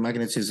sexual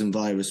magnetism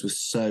virus was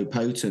so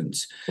potent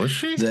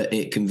that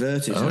it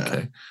converted her.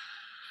 Okay.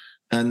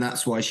 And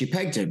that's why she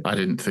pegged him. I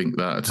didn't think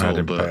that at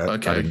all, but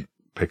okay. I didn't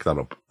pick that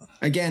up.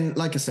 Again,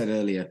 like I said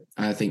earlier,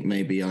 I think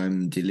maybe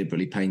I'm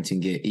deliberately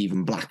painting it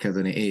even blacker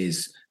than it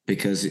is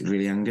because it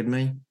really angered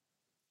me.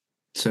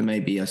 So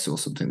maybe I saw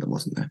something that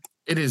wasn't there.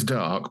 It is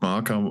dark,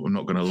 Mark. I'm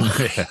not going to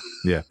lie.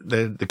 Yeah.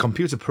 The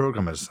computer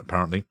programmers,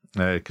 apparently,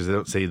 because they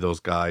don't see those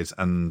guys,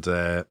 and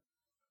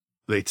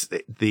it's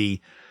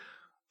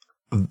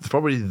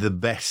probably the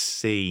best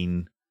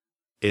scene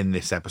in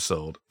this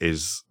episode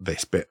is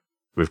this bit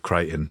with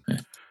Crichton. Yeah.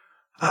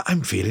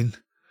 I'm feeling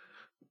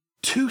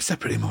two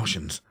separate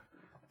emotions.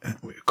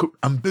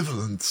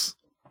 Ambivalence.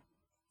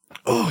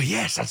 Oh,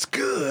 yes, that's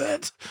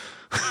good.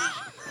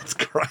 That's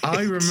great.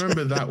 I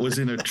remember that was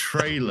in a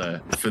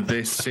trailer for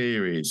this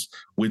series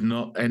with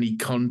not any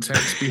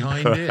context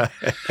behind it.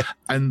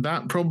 And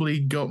that probably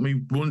got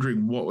me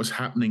wondering what was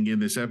happening in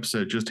this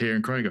episode, just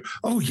hearing Craig go,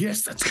 oh,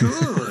 yes, that's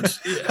good.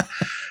 Yeah.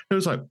 It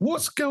was like,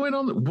 what's going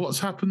on? What's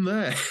happened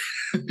there?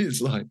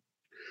 It's like...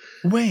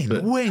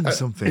 Wayne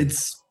something.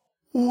 It's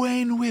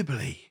Wayne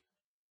Wibbly.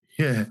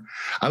 Yeah,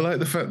 I like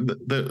the fact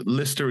that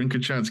Lister and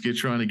Kachansky are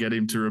trying to get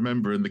him to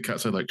remember, and the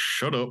cats are like,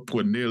 "Shut up,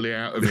 we're nearly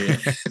out of here."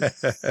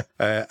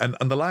 and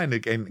the line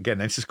again,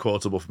 this is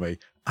quotable for me.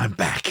 I'm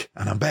back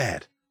and I'm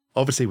bad,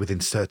 obviously within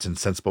certain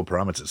sensible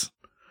parameters.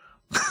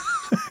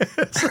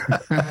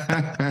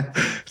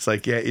 It's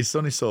like, yeah, it's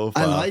only so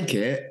far. I like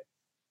it,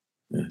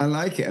 and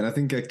I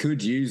think I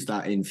could use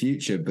that in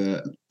future,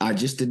 but I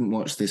just didn't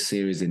watch this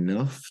series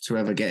enough to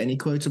ever get any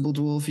quotable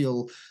dwarf.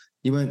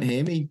 You won't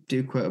hear me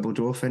do quotable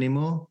dwarf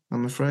anymore,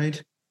 I'm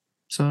afraid.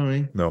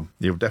 Sorry. No,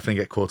 you'll definitely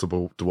get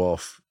quotable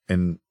dwarf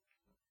in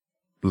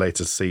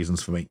later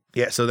seasons for me.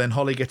 Yeah, so then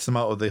Holly gets them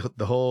out of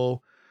the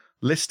hole.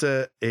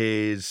 Lister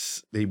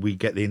we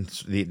get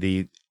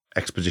the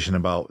exposition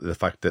about the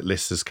fact that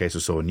Lister's case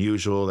was so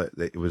unusual, that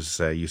it was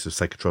use of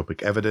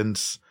psychotropic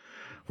evidence.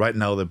 Right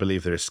now, they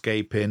believe they're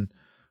escaping.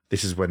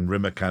 This is when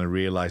Rimmer kind of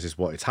realizes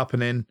what is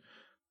happening,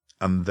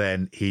 and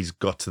then he's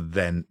got to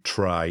then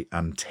try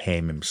and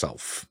tame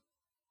himself.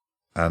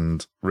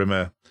 And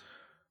Rimmer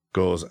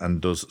goes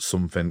and does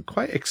something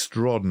quite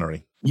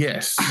extraordinary.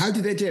 Yes. How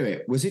did they do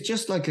it? Was it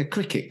just like a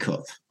cricket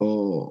cup,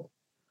 or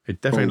it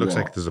definitely looks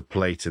what? like there's a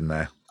plate in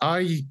there?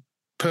 I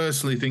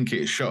personally think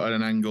it's shot at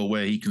an angle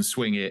where he can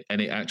swing it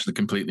and it actually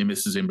completely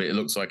misses him, but it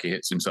looks like he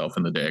hits himself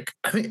in the dick.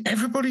 I think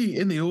everybody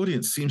in the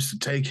audience seems to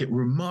take it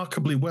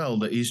remarkably well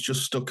that he's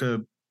just stuck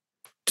a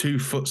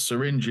 2-foot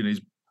syringe in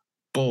his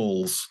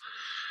balls.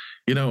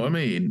 You know what I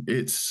mean?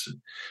 There's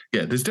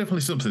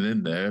definitely something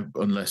in there,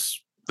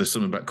 unless there's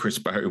something about Chris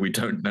Barry we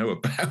don't know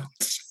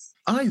about.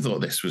 I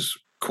thought this was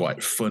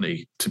quite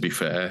funny, to be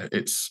fair.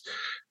 It's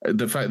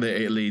the fact that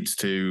it leads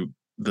to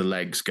the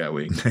legs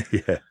going.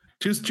 Yeah.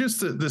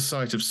 Just the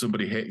sight of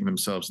somebody hitting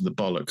themselves in the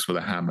bollocks with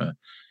a hammer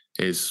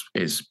is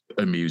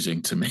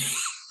amusing to me.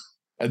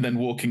 And then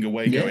walking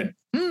away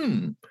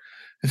going,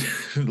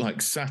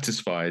 like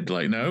satisfied,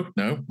 like, no,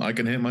 I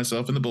can hit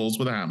myself in the balls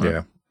with a hammer.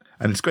 Yeah.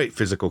 And it's great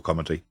physical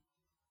comedy.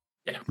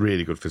 Yeah.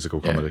 Really good physical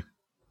comedy.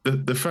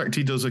 The fact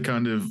he does a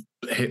kind of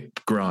hip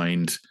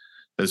grind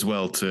as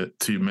well to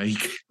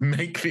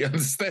make the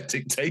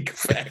anesthetic take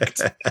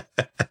effect.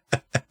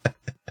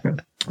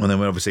 And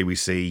then obviously we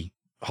see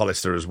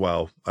Hollister as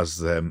well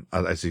as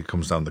he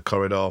comes down the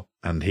corridor,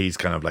 and he's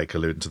kind of like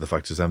alluding to the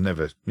fact that I've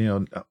never,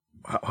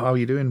 how are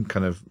you doing,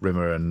 kind of,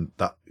 Rimmer? And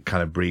that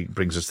kind of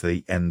brings us to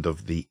the end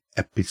of the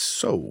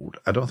episode.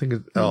 I don't think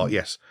oh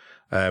yes.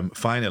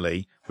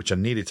 Finally, which I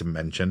needed to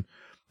mention,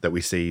 that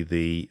we see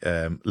the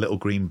little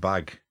green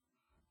bag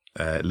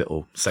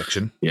little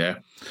section. Yeah.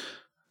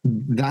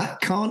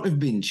 That can't have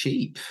been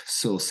cheap,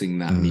 sourcing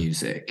that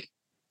music.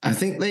 I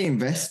think they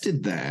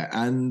invested there,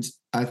 and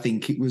I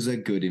think it was a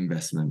good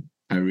investment.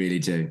 I really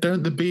do.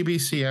 Don't the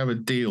BBC have a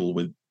deal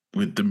with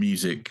the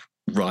music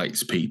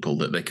rights people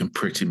that they can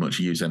pretty much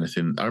use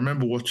anything? I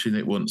remember watching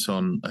it once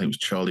on, I think it was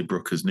Charlie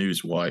Brooker's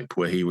Newswipe,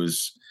 where he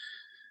was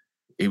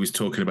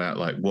talking about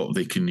like what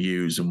they can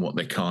use and what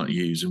they can't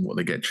use and what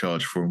they get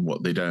charged for and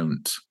what they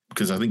don't.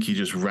 Because I think he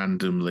just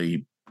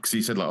randomly, because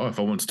he said like, oh, if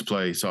I wanted to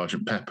play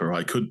Sergeant Pepper,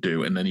 I could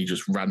do. And then he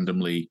just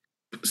randomly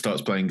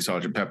starts playing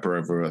Sergeant Pepper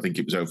over, I think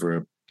it was over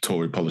a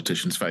Tory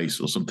politician's face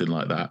or something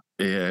like that.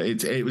 Yeah,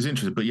 it was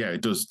interesting. But yeah,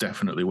 it does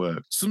definitely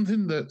work.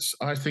 Something that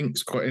I think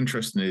is quite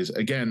interesting is,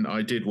 again,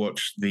 I did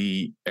watch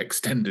the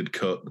extended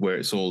cut where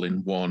it's all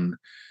in one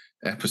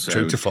episode.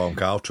 True to form,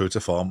 Carl. True to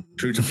form.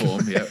 True to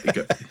form, yeah.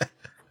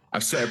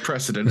 I've set a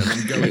precedent and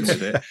I'm going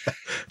with it.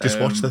 Just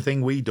watch the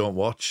thing we don't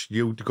watch.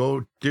 You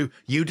go do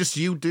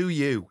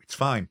you. It's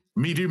fine.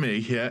 Me do me,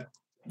 yeah.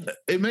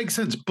 It makes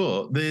sense,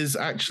 but there's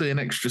actually an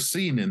extra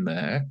scene in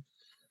there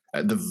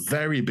at the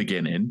very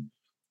beginning,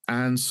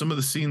 and some of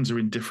the scenes are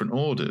in different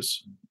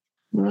orders.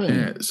 Right.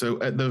 Yeah.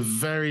 So at the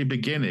very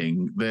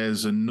beginning,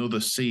 there's another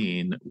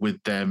scene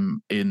with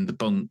them in the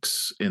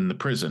bunks in the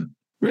prison.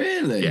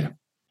 Really? Yeah.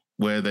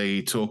 Where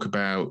they talk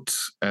about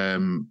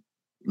Rimmer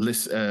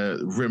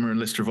and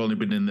Lister have only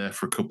been in there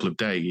for a couple of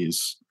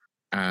days,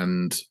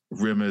 and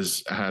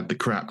Rimmer's had the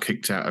crap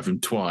kicked out of him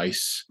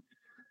twice,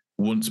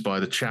 once by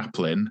the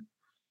chaplain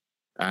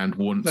and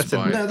once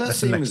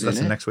That's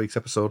in next week's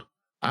episode.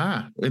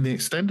 In the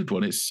extended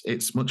one,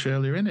 it's much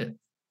earlier in it.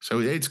 So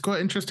it's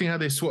quite interesting how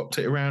they swapped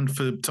it around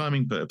for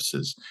timing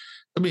purposes.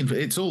 I mean,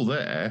 it's all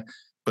there.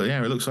 But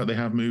yeah, it looks like they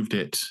have moved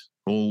it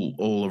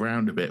all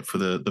around a bit for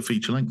the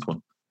feature length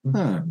one.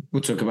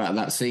 We'll talk about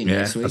that scene Yeah,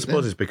 next week. I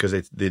suppose it's because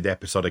it's the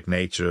episodic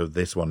nature of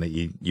this one that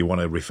you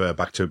want to refer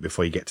back to it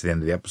before you get to the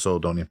end of the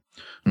episode, don't you?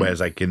 Whereas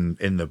like in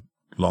the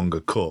longer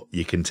cut,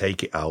 you can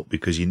take it out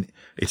because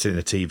it's in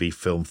a TV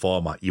film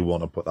format. You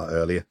want to put that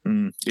earlier.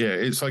 Yeah,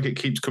 it's like it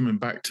keeps coming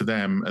back to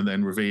them and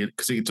then reveal,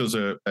 because it does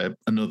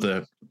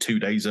another 2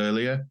 days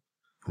earlier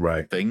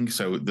thing.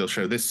 So they'll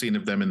show this scene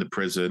of them in the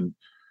prison,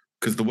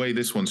 because the way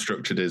this one's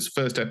structured is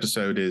first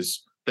episode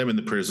is them in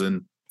the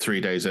prison 3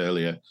 days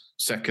earlier.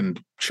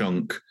 Second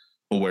chunk,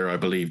 or where I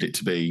believed it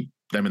to be,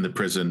 them in the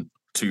prison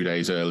 2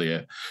 days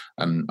earlier.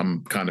 And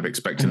I'm kind of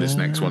expecting this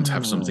next one to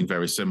have something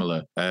very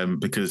similar,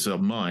 because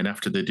of mine,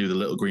 after they do the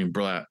little green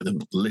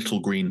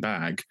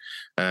bag,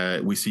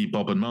 we see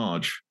Bob and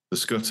Marge, the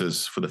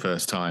Scutters, for the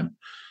first time,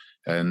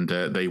 and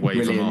they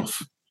wave them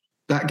off.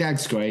 That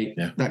gag's great.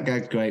 Yeah. That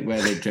gag's great,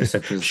 where they dress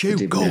up as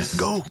Shoot, go.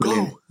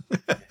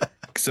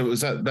 So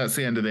that's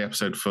the end of the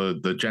episode for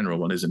the general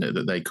one, isn't it?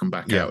 That they come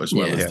back out as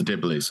well as the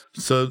Dibblies.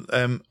 So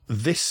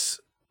this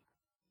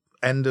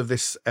end of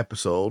this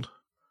episode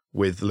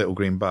with Little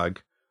Green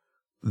Bag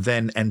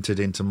then entered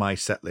into my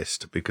set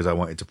list because I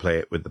wanted to play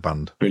it with the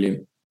band.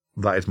 Brilliant.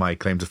 That is my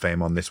claim to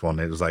fame on this one.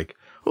 It was like,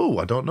 oh,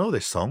 I don't know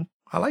this song.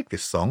 I like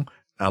this song.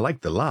 I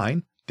like the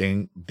line.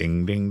 Ding,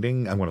 ding, ding,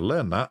 ding. I'm going to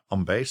learn that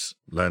on bass.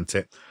 Learned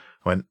it.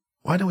 I went,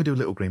 why don't we do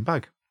Little Green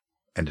Bag?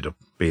 Ended up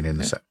being in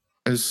the set.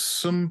 As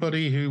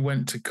somebody who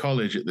went to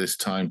college at this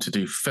time to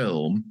do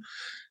film,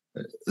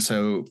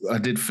 so I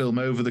did film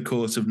over the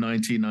course of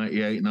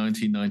 1998,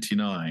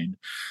 1999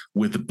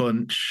 with a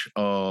bunch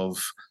of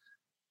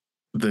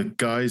the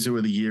guys who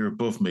were the year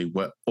above me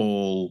were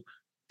all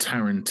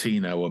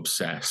Tarantino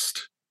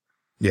obsessed.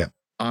 Yeah.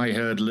 I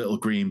heard Little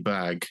Green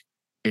Bag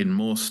in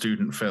more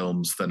student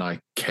films than I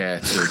care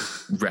to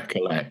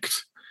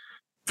recollect.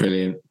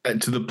 Brilliant.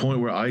 And to the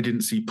point where I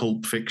didn't see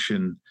Pulp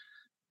Fiction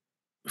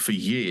for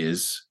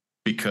years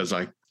because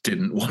I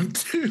didn't want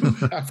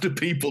to after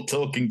people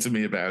talking to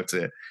me about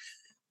it.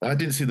 I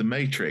didn't see The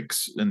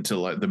Matrix until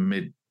like the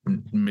mid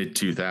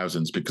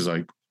 2000s because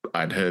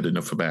I'd heard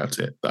enough about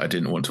it that I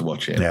didn't want to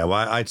watch it. Yeah,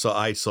 well,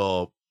 I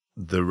saw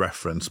the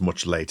reference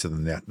much later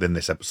than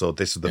this episode.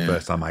 This is the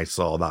first time I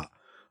saw that,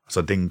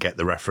 so I didn't get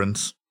the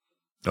reference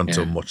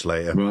until much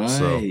later. Right.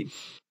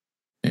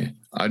 So,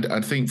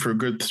 I think for a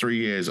good 3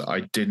 years I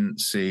didn't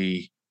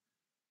see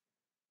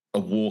a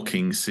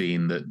walking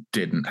scene that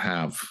didn't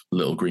have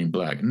Little Green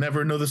Bag.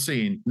 Never another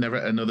scene, never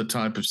another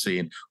type of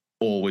scene,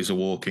 always a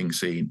walking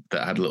scene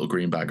that had Little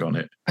Green Bag on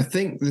it. I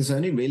think there's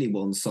only really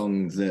one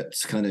song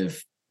that's kind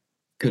of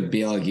could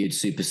be argued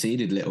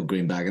superseded Little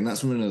Green Bag, and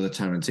that's from another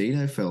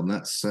Tarantino film.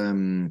 That's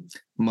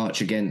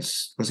March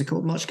Against, what's it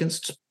called? March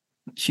Against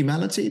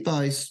Humanity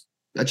by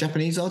a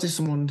Japanese artist,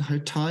 someone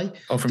Hotai.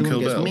 Oh, from Kill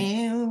Bill.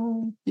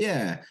 Meow.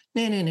 Yeah.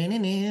 Yeah.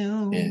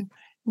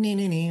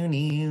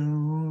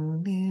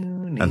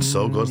 and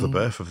so goes the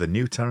birth of the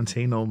new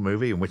Tarantino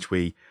movie, in which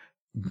we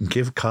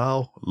give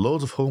Carl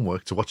loads of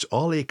homework to watch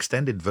all the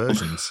extended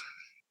versions.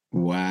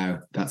 Wow,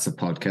 that's a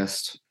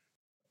podcast.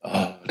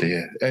 Oh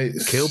dear,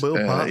 Kill Bill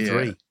Part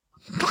 3.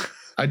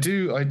 I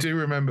do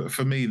remember.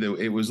 For me, though,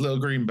 it was Little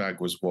Green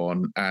Bag was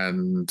one,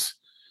 and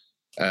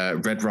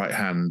Red Right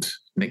Hand,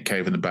 Nick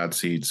Cave and the Bad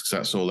Seeds, because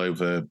that's all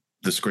over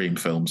the Scream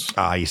films.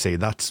 Ah, you see,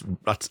 that's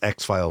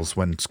X-Files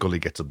when Scully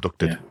gets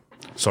abducted. Yeah.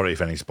 Sorry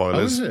if any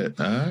spoilers. Oh, is it?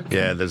 Okay.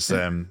 Yeah, there's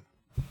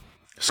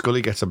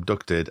Scully gets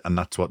abducted, and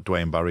that's what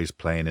Dwayne Barry's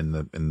playing in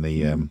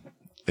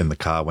the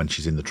car when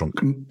she's in the trunk.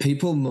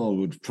 People more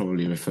would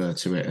probably refer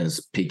to it as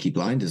Peaky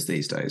Blinders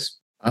these days.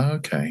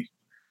 Okay.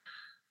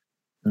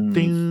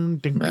 Ding,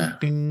 ding, ding,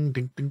 ding,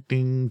 ding, ding,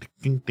 ding,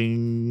 ding,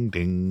 ding,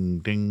 ding,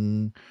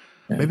 ding.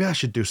 Yeah. Maybe I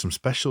should do some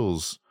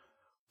specials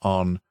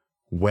on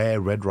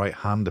where Red Right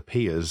Hand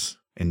appears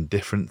in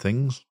different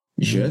things.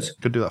 You should.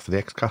 Could do that for the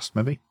X-Cast,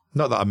 maybe.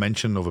 Not that I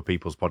mention other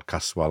people's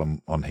podcasts while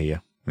I'm on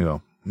here. You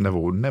know,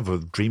 never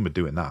dream of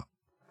doing that.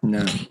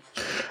 No.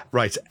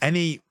 Right.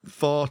 Any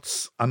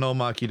thoughts? I know,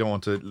 Mark, you don't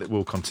want to.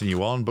 We'll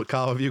continue on. But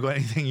Carl, have you got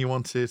anything you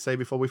want to say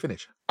before we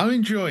finish? I'm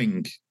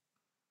enjoying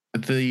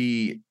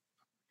the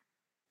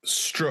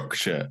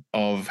structure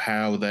of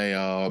how they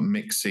are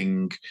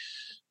mixing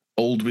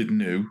old with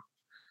new,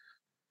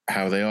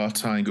 how they are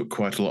tying up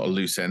quite a lot of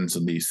loose ends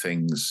on these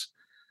things.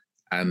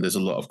 And there's a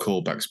lot of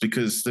callbacks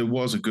because there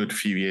was a good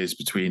few years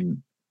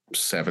between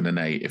 7 and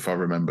 8, if I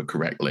remember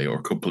correctly, or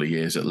a couple of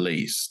years at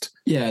least.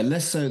 Yeah,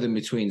 less so than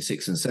between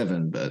 6 and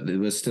 7, but there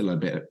was still a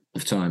bit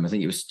of time. I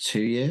think it was 2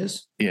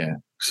 years. Yeah.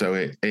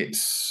 So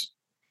it's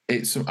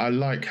I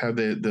like how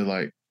they're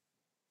like,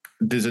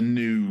 there's a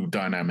new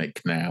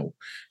dynamic now.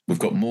 We've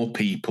got more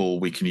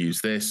people. We can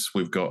use this.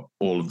 We've got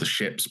all of the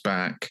ships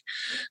back.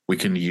 We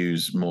can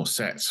use more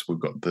sets. We've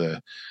got the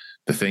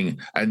thing.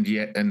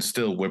 And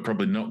still, we're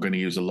probably not going to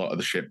use a lot of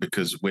the ship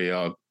because we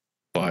are,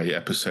 by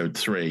episode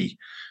 3,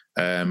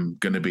 going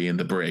to be in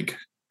the brig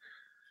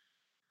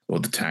or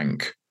the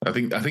tank. I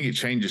think it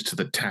changes to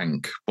the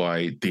tank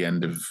by the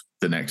end of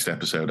the next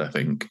episode, I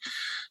think.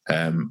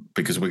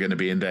 because we're going to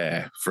be in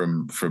there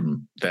from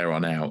there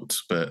on out.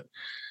 But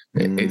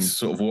it's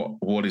sort of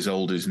what is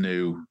old is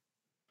new,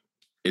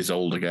 is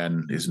old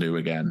again, is new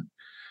again,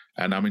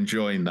 and I'm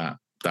enjoying that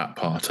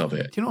part of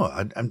it. You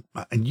know,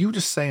 and you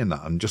just saying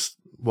that, and just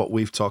what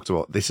we've talked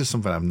about, this is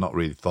something I've not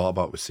really thought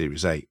about with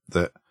Series 8,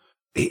 that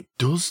it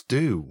does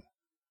do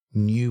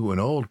new and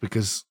old,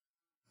 because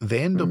they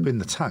end up in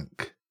the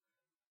tank.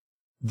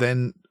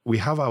 Then we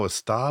have our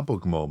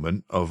Starbug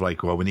moment of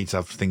like, well, we need to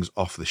have things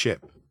off the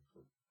ship.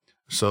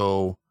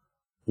 So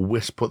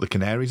Wisp put the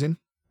canaries in.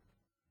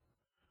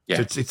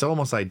 Yeah. So it's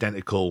almost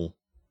identical,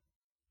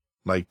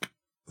 like,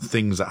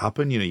 things that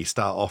happen. You know, you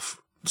start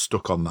off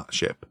stuck on that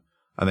ship,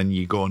 and then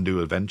you go and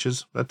do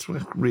adventures. That's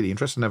really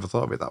interesting. Never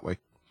thought of it that way.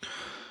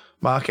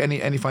 Mark,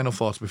 any final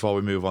thoughts before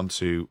we move on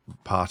to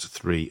part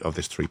 3 of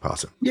this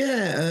 3-parter?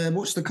 Yeah,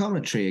 watch the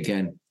commentary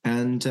again.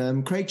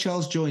 And Craig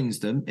Charles joins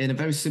them in a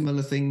very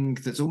similar thing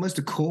that's almost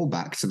a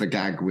callback to the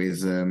gag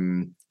with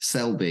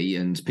Selby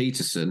and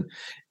Peterson.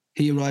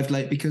 He arrived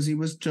late because he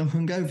was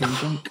hungover and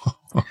drunk.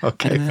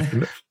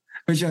 Okay.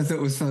 Which I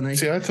thought was funny.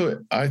 See, I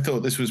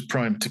thought this was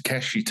prime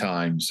Takeshi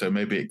time, so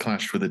maybe it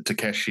clashed with the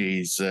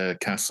Takeshi's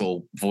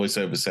Castle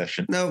voiceover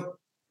session. No,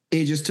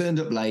 he just turned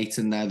up late,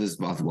 and now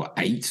there's,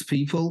 8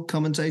 people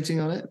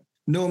commentating on it.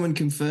 Norman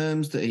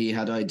confirms that he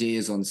had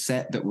ideas on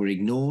set that were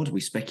ignored.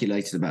 We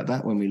speculated about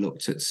that when we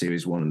looked at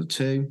Series 1 and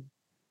 2.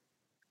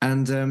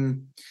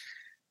 And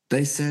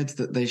they said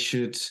that they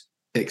should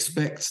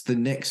expect the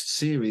next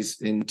series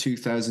in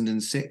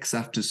 2006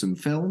 after some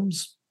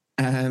films.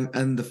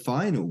 And the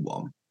final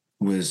one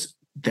was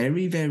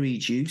very, very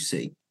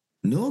juicy.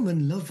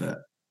 Norman Lovett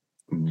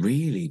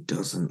really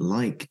doesn't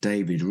like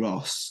David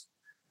Ross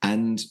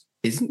and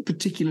isn't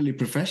particularly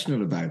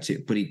professional about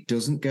it, but he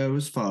doesn't go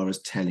as far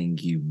as telling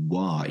you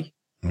why.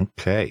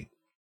 Okay.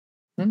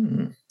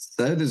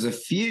 So there's a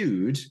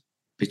feud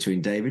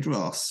between David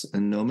Ross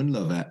and Norman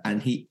Lovett,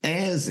 and he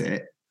airs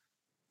it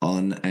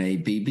on a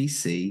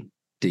BBC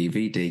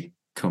DVD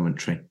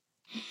commentary.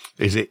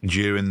 Is it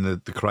during the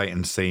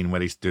Crichton scene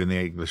where he's doing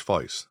the English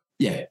voice?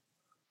 Yeah.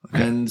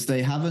 Okay. And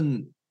they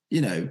haven't,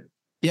 he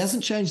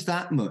hasn't changed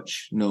that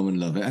much, Norman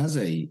Lovett, has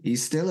he?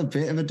 He's still a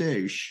bit of a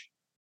douche.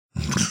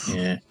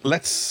 Yeah.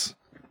 Let's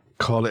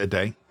call it a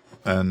day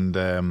and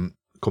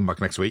come back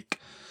next week.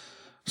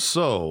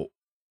 So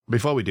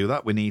before we do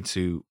that, we need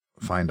to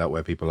find out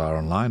where people are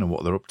online and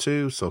what they're up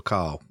to. So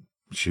Carl,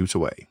 shoot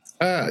away.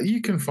 You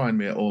can find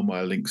me at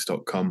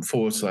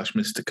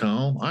allmylinks.com/Mr.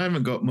 Carl. I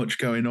haven't got much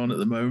going on at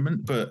the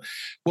moment, but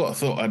what I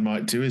thought I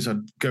might do is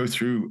I'd go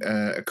through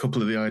a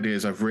couple of the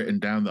ideas I've written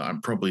down that I'm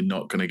probably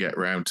not going to get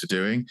around to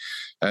doing.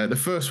 The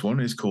first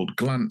one is called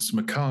Glance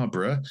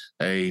Macabre,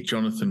 a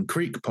Jonathan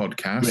Creek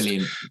podcast.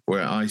 Brilliant.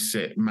 Where I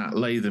sit Matt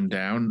Latham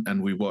down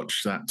and we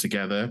watch that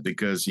together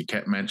because he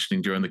kept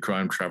mentioning during the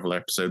Crime Travel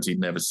episodes he'd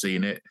never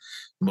seen it,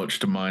 much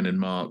to mine and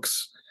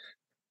Mark's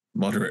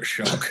moderate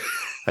shock.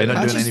 Are you not I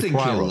doing just any think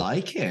Poirot? you'll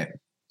like it.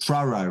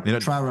 Poirot. You know,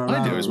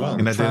 I do as well.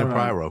 You're not doing a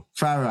Poirot?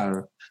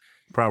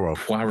 Poirot.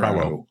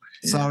 Yeah.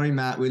 Sorry,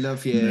 Matt, we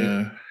love you.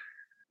 No.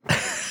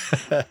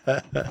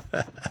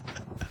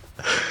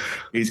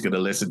 He's going to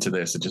listen to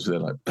this and just be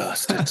like,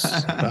 bastards.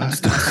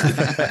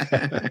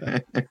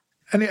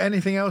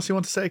 Anything else you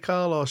want to say,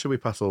 Carl, or should we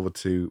pass over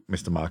to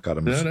Mr. Mark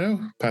Adams?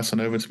 No. Pass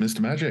on over to Mr.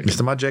 Magic.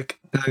 Mr. Magic.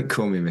 Don't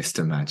call me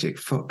Mr. Magic,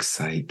 fuck's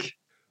sake.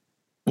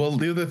 Well,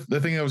 the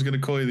thing I was going to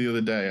call you the other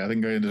day, I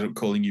think I ended up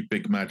calling you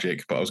Big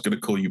Magic, but I was going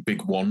to call you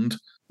Big Wand.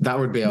 That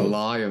would be a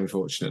lie,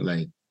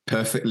 unfortunately.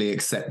 Perfectly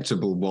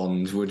acceptable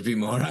wand would be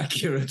more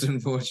accurate,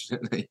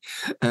 unfortunately.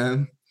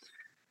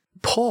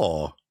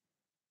 Paw.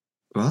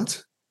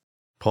 What?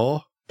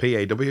 Paw.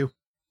 P-A-W.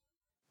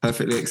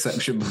 Perfectly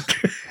acceptable.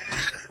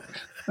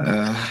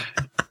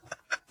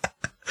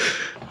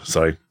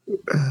 Sorry.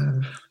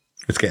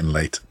 It's getting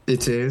late.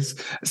 It is.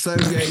 So,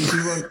 yeah,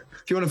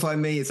 if you want to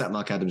find me, it's at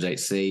Mark Adams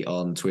HC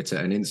on Twitter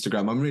and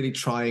Instagram. I'm really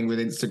trying with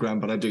Instagram,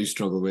 but I do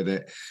struggle with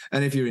it.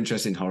 And if you're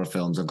interested in horror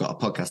films, I've got a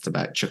podcast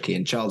about Chucky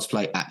and Child's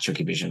Play at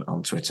Chucky Vision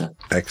on Twitter.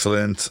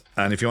 Excellent.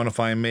 And if you want to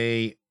find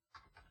me,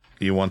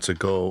 you want to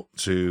go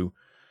to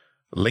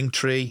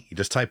Linktree. You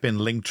just type in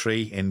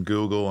Linktree in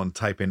Google and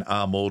type in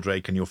R.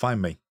 Moldrake and you'll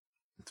find me.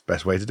 It's the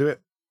best way to do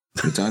it.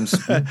 Good times.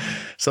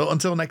 So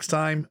until next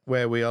time,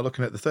 where we are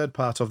looking at the third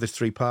part of this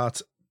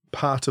 3-part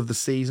of the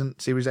season,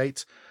 Series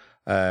 8,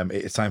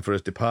 it's time for us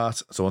to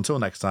depart. So until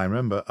next time,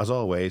 remember, as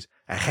always...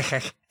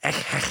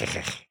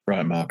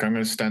 Right, Mark, I'm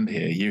going to stand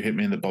here. You hit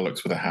me in the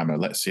bollocks with a hammer.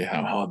 Let's see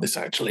how hard this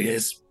actually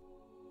is.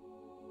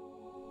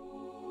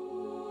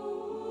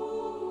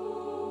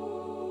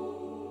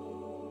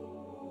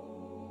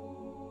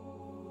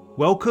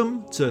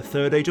 Welcome to the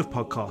third age of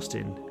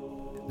podcasting.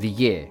 The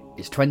year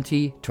is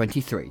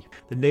 2023.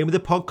 The name of the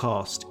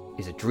podcast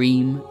Is a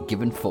Dream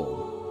Given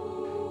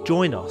Form.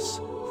 Join us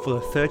for the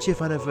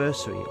 30th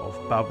anniversary of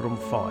Babylon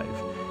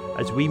 5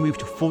 as we move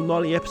to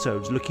fortnightly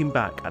episodes looking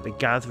back at The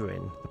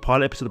Gathering, the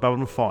pilot episode of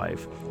Babylon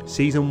 5,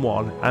 Season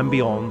 1 and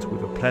beyond,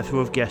 with a plethora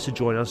of guests to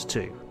join us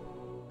too.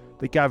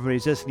 The Gathering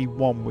is certainly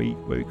one week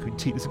where we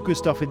critique. There's some good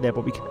stuff in there,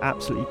 but we can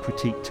absolutely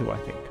critique too, I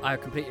think. I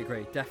completely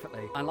agree,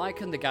 definitely. I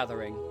liken The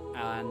Gathering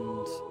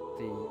and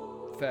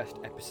the first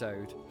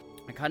episode.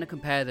 I kind of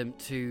compare them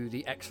to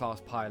the X-Files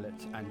pilot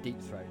and Deep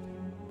Throat.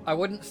 I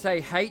wouldn't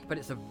say hate, but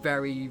it's a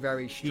very,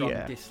 very strong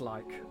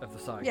dislike of the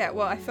cycle. Yeah,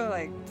 well, I feel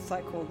like the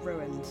cycle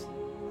ruined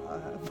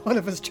one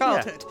of us'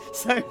 childhood.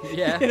 So,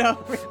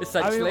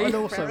 essentially. And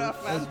also,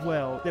 as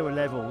well, there were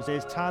levels.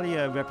 There's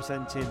Talia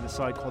representing the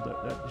side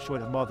that destroyed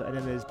her mother, and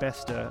then there's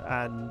Bester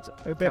and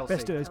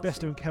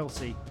Bester and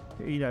Kelsey,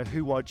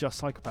 who are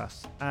just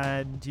psychopaths,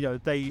 and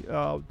they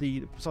are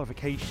the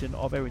personification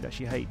of everything that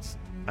she hates.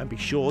 And be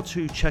sure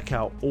to check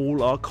out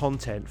all our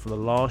content from the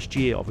last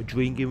year of A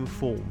Dream Given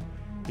Form,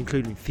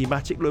 including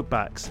thematic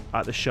look-backs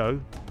at the show.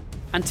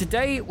 And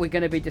today we're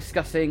going to be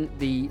discussing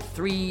the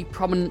 3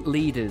 prominent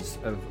leaders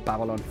of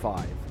Babylon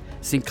 5.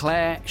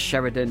 Sinclair,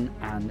 Sheridan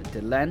and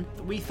Delenn.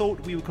 We thought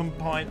we would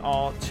combine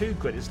our 2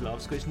 greatest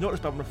loves, because it's not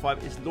just Babylon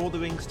 5, it's Lord of the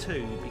Rings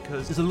too,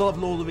 because there's a lot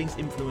of Lord of the Rings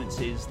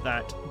influences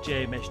that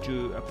JMS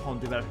drew upon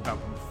developing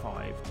Babylon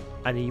 5,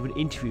 and even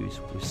interviews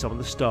with some of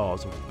the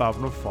stars of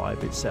Babylon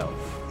 5 itself.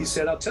 He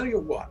said, I'll tell you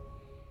what.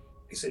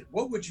 He said,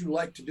 what would you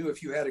like to do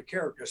if you had a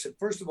character? I said,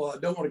 first of all, I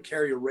don't want to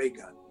carry a ray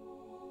gun.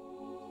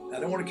 I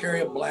don't want to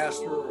carry a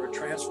blaster or a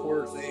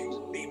transporter thing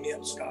and beam me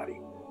up, Scotty.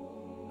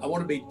 I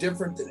want to be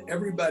different than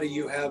everybody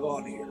you have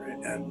on here.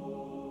 And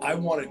I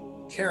want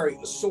to carry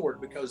a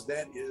sword because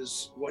that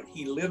is what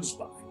he lives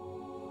by.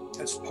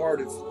 That's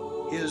part of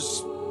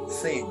his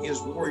thing,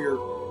 his warrior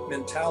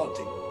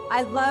mentality.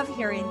 I love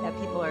hearing that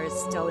people are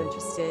still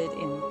interested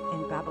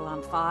in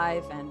Babylon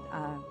 5. And,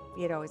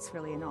 it's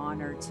really an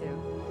honor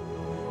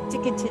to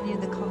continue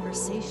the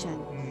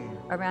conversation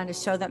around a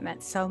show that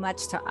meant so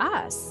much to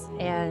us.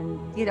 And,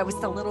 it was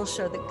the little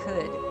show that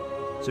could.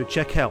 So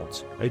check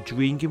out A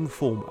Dream Given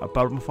Form, a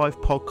Babylon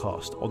 5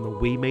 podcast on the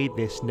We Made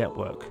This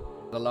network.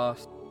 The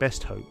last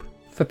best hope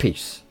for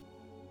peace.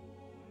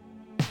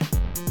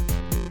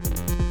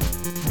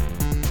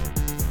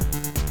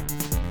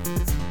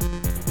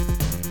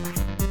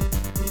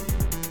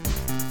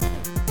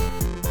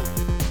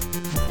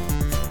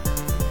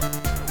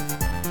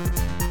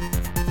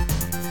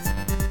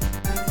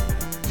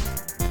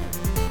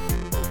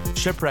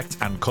 Shipwrecked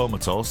and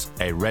Comatose,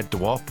 a Red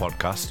Dwarf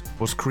podcast,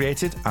 was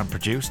created and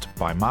produced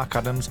by Mark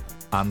Adams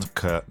and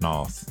Kurt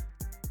North.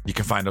 You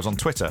can find us on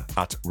Twitter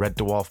at Red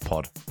Dwarf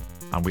Pod,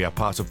 and we are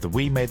part of the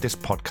We Made This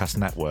podcast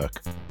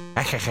network.